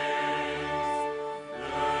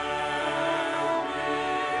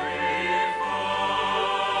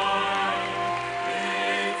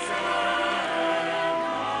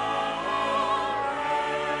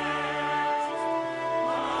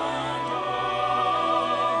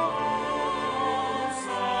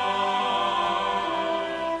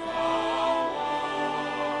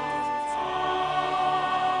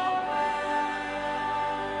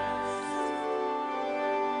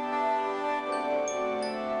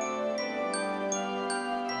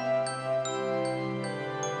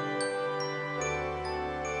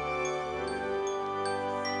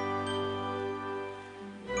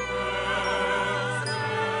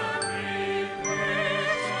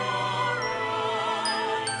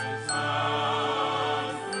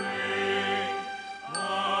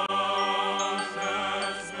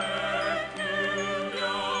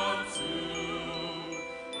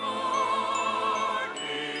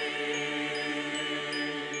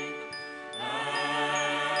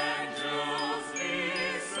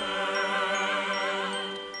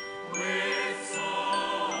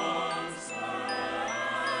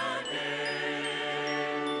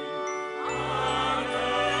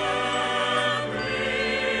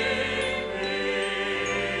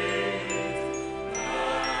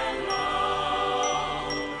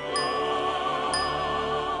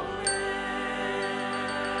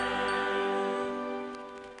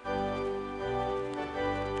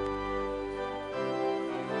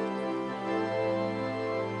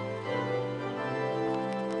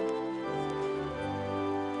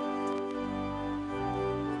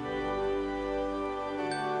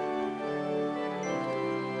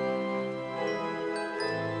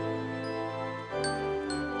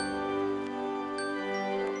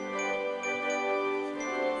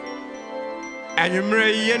 And you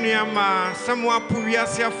may yenuama somewhat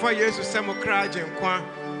puviasia for Yesu Samokraj and Quan.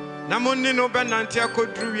 Namoni no benantia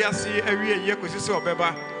could drew yasi a year so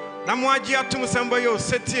beba. Namwagia to Sambayo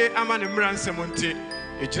Seti Aman Semunti.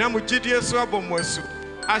 Ejinamu Gidia Swabomwesu.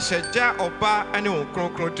 Asha ja oba and no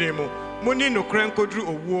crocro demo. Muni no cranko drew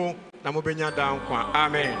a war. Namobenya down.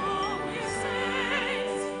 Amen.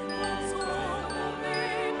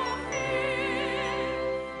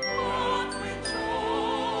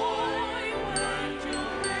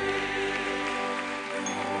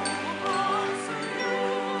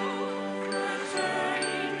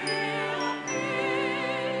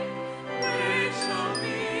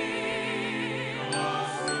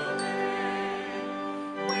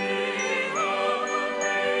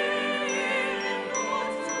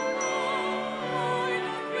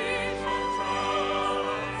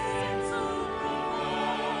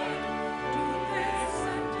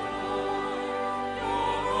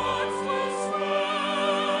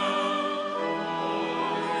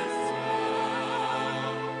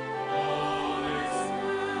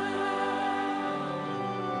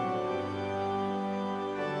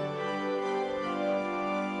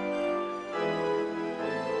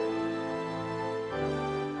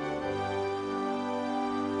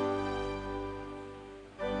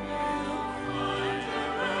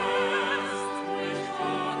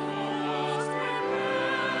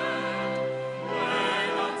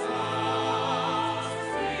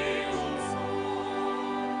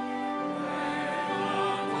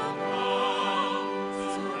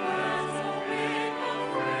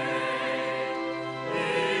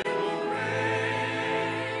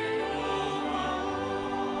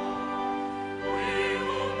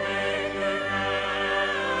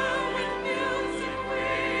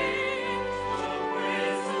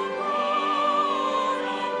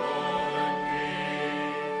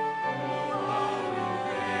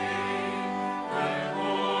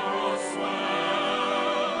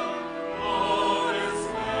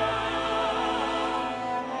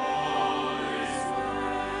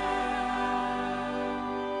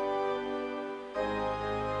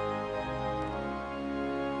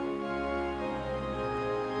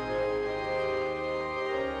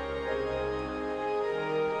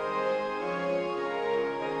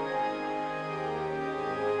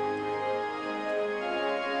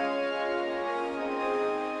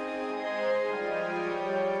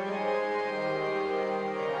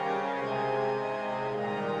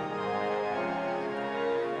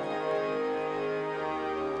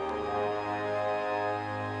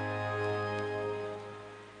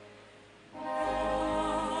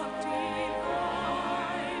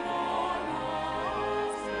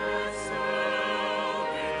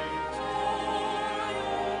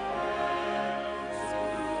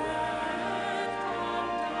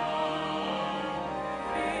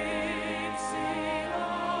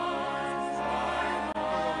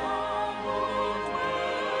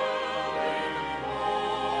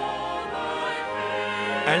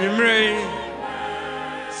 Anymre,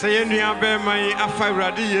 say any abe my afa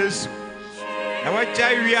radi Yesu. Na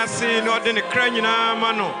wajai we are saying no de ne kra nyina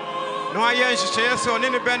mano. No aye nhyehyeye so ne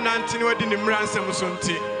ben nante ne wadi ne mransem so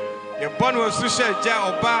nti. Ye bon wo su hye ja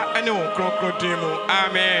oba ene wo kronkrodin mu.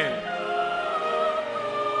 Amen.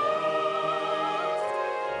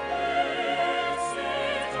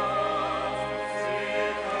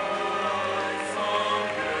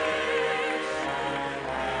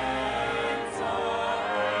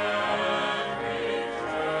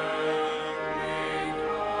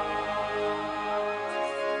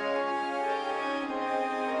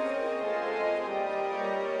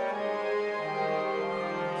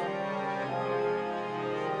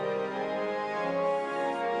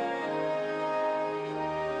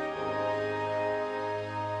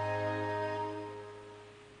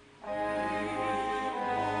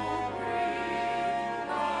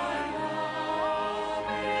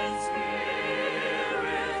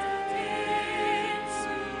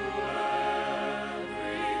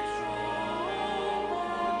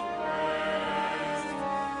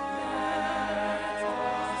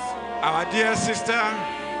 Our dear sister,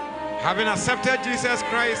 having accepted Jesus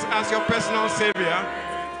Christ as your personal Savior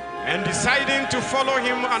and deciding to follow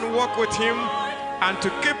Him and walk with Him and to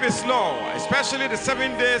keep His law, especially the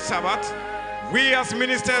 7-day Sabbath, we as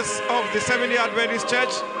ministers of the Seventh-day Adventist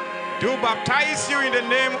Church do baptize you in the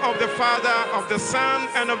name of the Father, of the Son,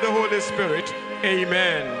 and of the Holy Spirit.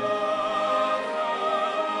 Amen.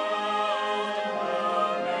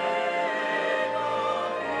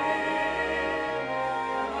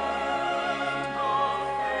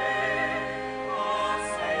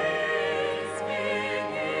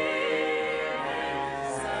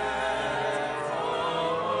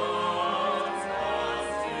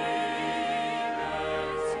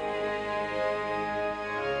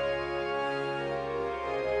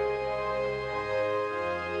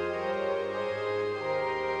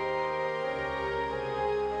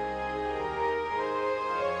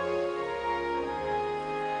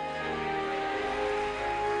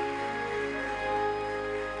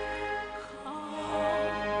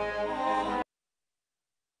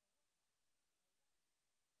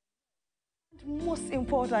 Most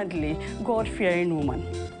importantly, God-fearing woman.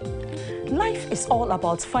 Life is all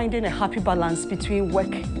about finding a happy balance between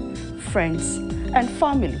work, friends, and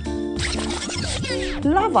family.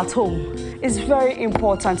 Love at home is very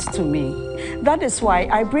important to me. That is why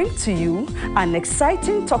I bring to you an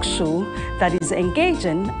exciting talk show that is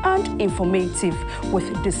engaging and informative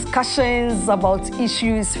with discussions about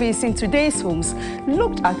issues facing today's homes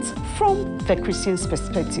looked at from the Christian's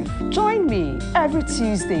perspective. Join me every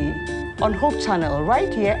Tuesday on Hope Channel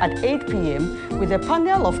right here at 8 p.m. with a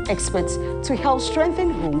panel of experts to help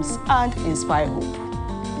strengthen homes and inspire hope.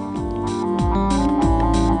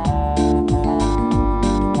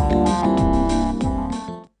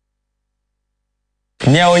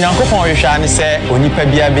 Nia onyankopon hwehwa ne se onipa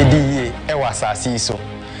bia bedi yie e wasase so.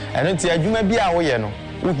 Eno ti adwuma bia wo ye no,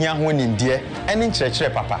 wo hia ho nimdie ene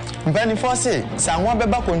nkyerɛkyerɛ papa. Mpanifo se sanwa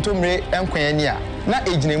beba kontomre enkwan ani a na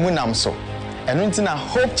eginemu nam so. Eno nti na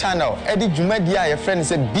Hope Channel edi dwumadi a ye friend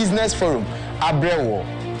se Business Forum abrewo.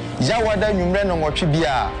 Yawada nwumre no nwotwe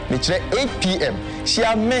bia me kyerɛ 8 p.m.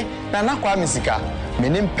 Hia me na nakwa mesika. Me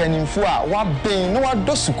ne mpanimfo a waben no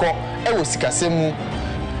wadosukɔ e wo sikasɛm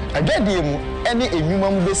adwadie mu ene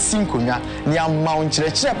enwuma mu besi nkonya ne ama wo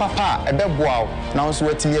nkyerɛkyerɛ papa a ɛbɛboa wo na nso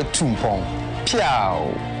watimi atu mpɔn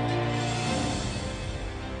piao.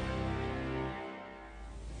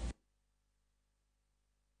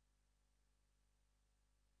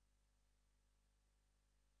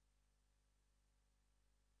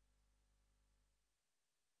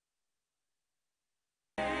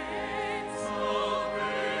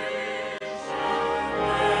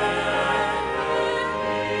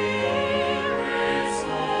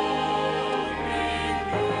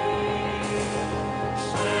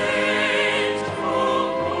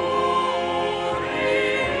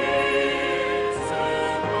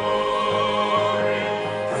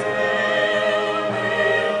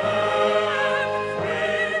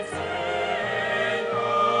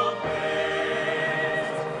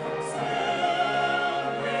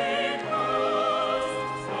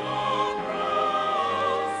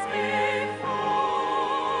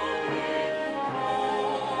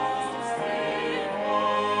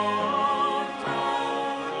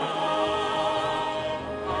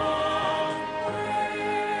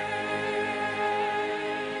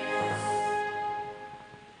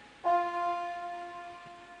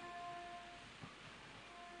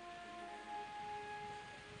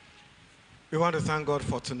 We want to thank God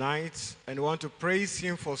for tonight and we want to praise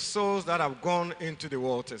Him for souls that have gone into the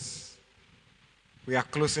waters. we are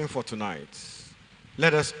closing for tonight.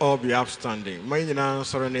 Let us all be upstanding. There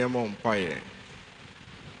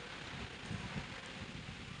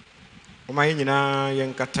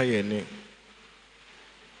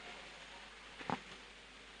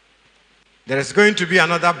is going to be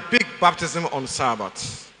another big baptism on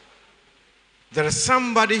Sabbath. There is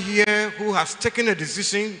somebody here who has taken a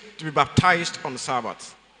decision to be baptized on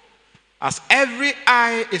Sabbath. As every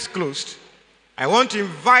eye is closed, I want to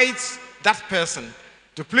invite that person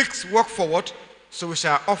to please walk forward so we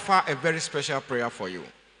shall offer a very special prayer for you.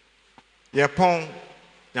 Yepon,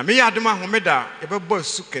 Yami Adama Homeda, Ebo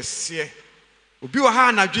Sukesie,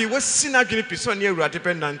 Ubiwa Naji, was Sinajini Pisonia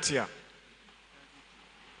Radipendantia.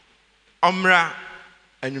 Omra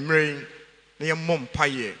and Umrain, near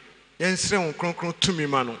Mompaye, Yensen Kronkron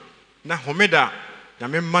Tumimano, Na Homeda,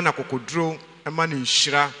 Yame Mana Kokudro, a man in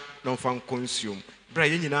Shira, non fan consume.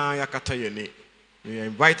 Brayina Yakatayene. We are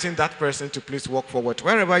inviting that person to please walk forward.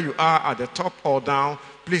 Wherever you are, at the top or down,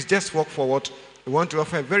 please just walk forward. We want to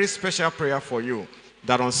offer a very special prayer for you.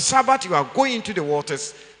 That on Sabbath you are going into the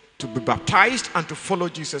waters to be baptized and to follow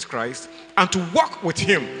Jesus Christ and to walk with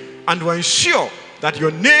Him and to ensure that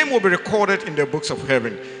your name will be recorded in the books of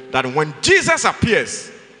heaven. That when Jesus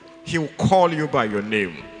appears, He will call you by your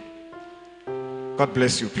name. God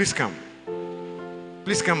bless you. Please come.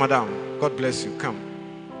 Please come, madam. God bless you. Come.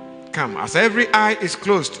 Come. As every eye is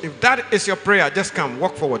closed, if that is your prayer, just come.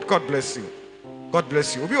 Walk forward. God bless you. God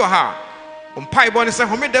bless you. Every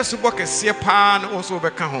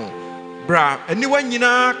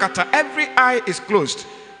eye is closed.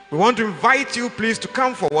 We want to invite you, please, to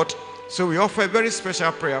come forward. So we offer a very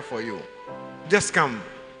special prayer for you. Just come.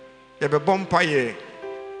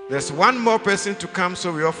 There's one more person to come,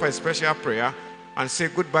 so we offer a special prayer and say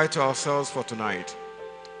goodbye to ourselves for tonight.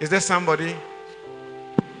 Is there somebody?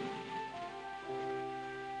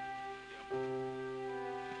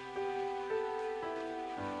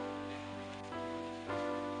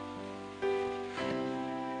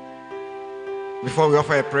 Before we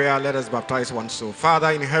offer a prayer, let us baptize one soul. Father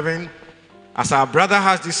in heaven, as our brother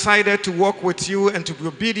has decided to walk with you and to be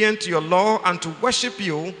obedient to your law and to worship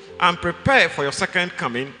you and prepare for your second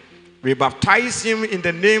coming, we baptize him in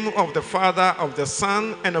the name of the Father, of the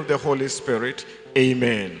Son, and of the Holy Spirit.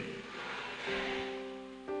 Amen.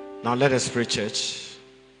 Now let us pray, church.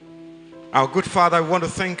 Our good Father, we want to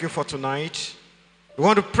thank you for tonight. We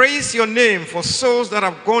want to praise your name for souls that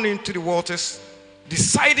have gone into the waters,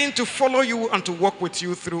 deciding to follow you and to walk with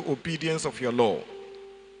you through obedience of your law.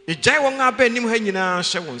 Who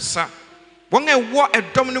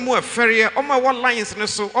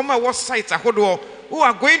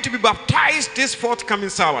are going to be baptized this forthcoming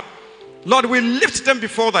Sabbath. Lord, we lift them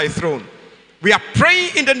before thy throne. We are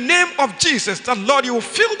praying in the name of Jesus that, Lord, you will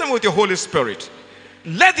fill them with your Holy Spirit.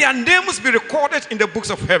 Let their names be recorded in the books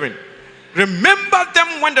of heaven. Remember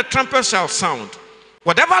them when the trumpet shall sound.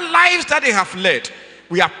 Whatever lives that they have led,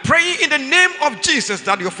 we are praying in the name of Jesus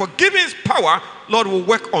that your forgiving power, Lord, will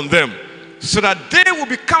work on them so that they will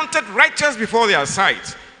be counted righteous before their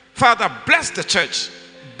sight. Father, bless the church.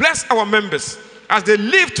 Bless our members. As they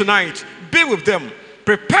live tonight, be with them.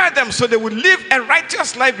 Prepare them so they will live a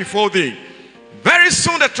righteous life before thee. Very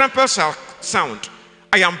soon the trumpet shall sound.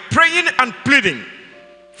 I am praying and pleading.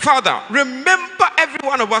 Father, remember every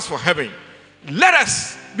one of us for heaven. Let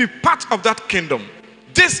us be part of that kingdom.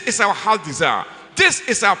 This is our heart desire. This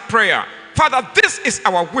is our prayer. Father, this is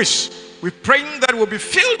our wish. We're praying that we'll be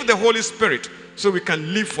filled with the Holy Spirit so we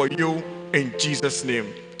can live for you in Jesus'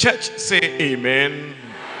 name. Church, say amen.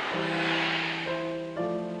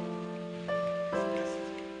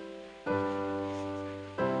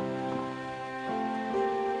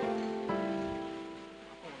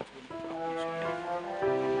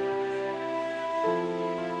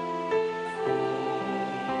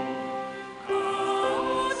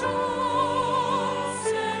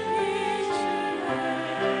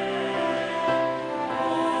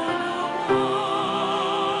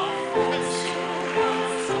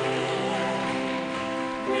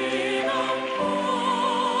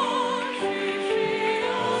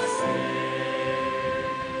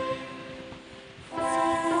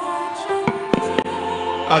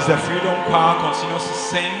 As the Freedom Choir continues to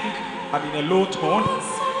sing and in a low tone,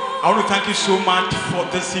 I want to thank you so much for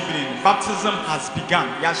this evening. Baptism has begun.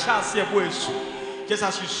 Just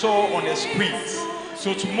as you saw on the screens.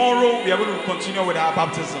 So tomorrow we are going to continue with our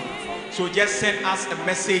baptism. So just send us a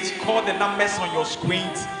message. Call the numbers on your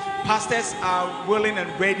screens. Pastors are willing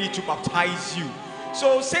and ready to baptize you.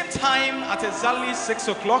 So same time at exactly 6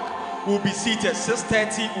 o'clock, we'll be seated.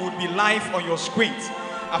 6:30, we will be live on your screens.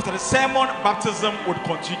 After the sermon, baptism would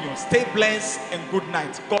continue. Stay blessed and good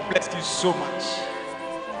night. God bless you so much.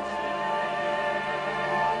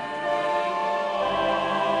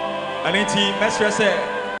 And then, Mestre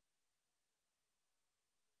said,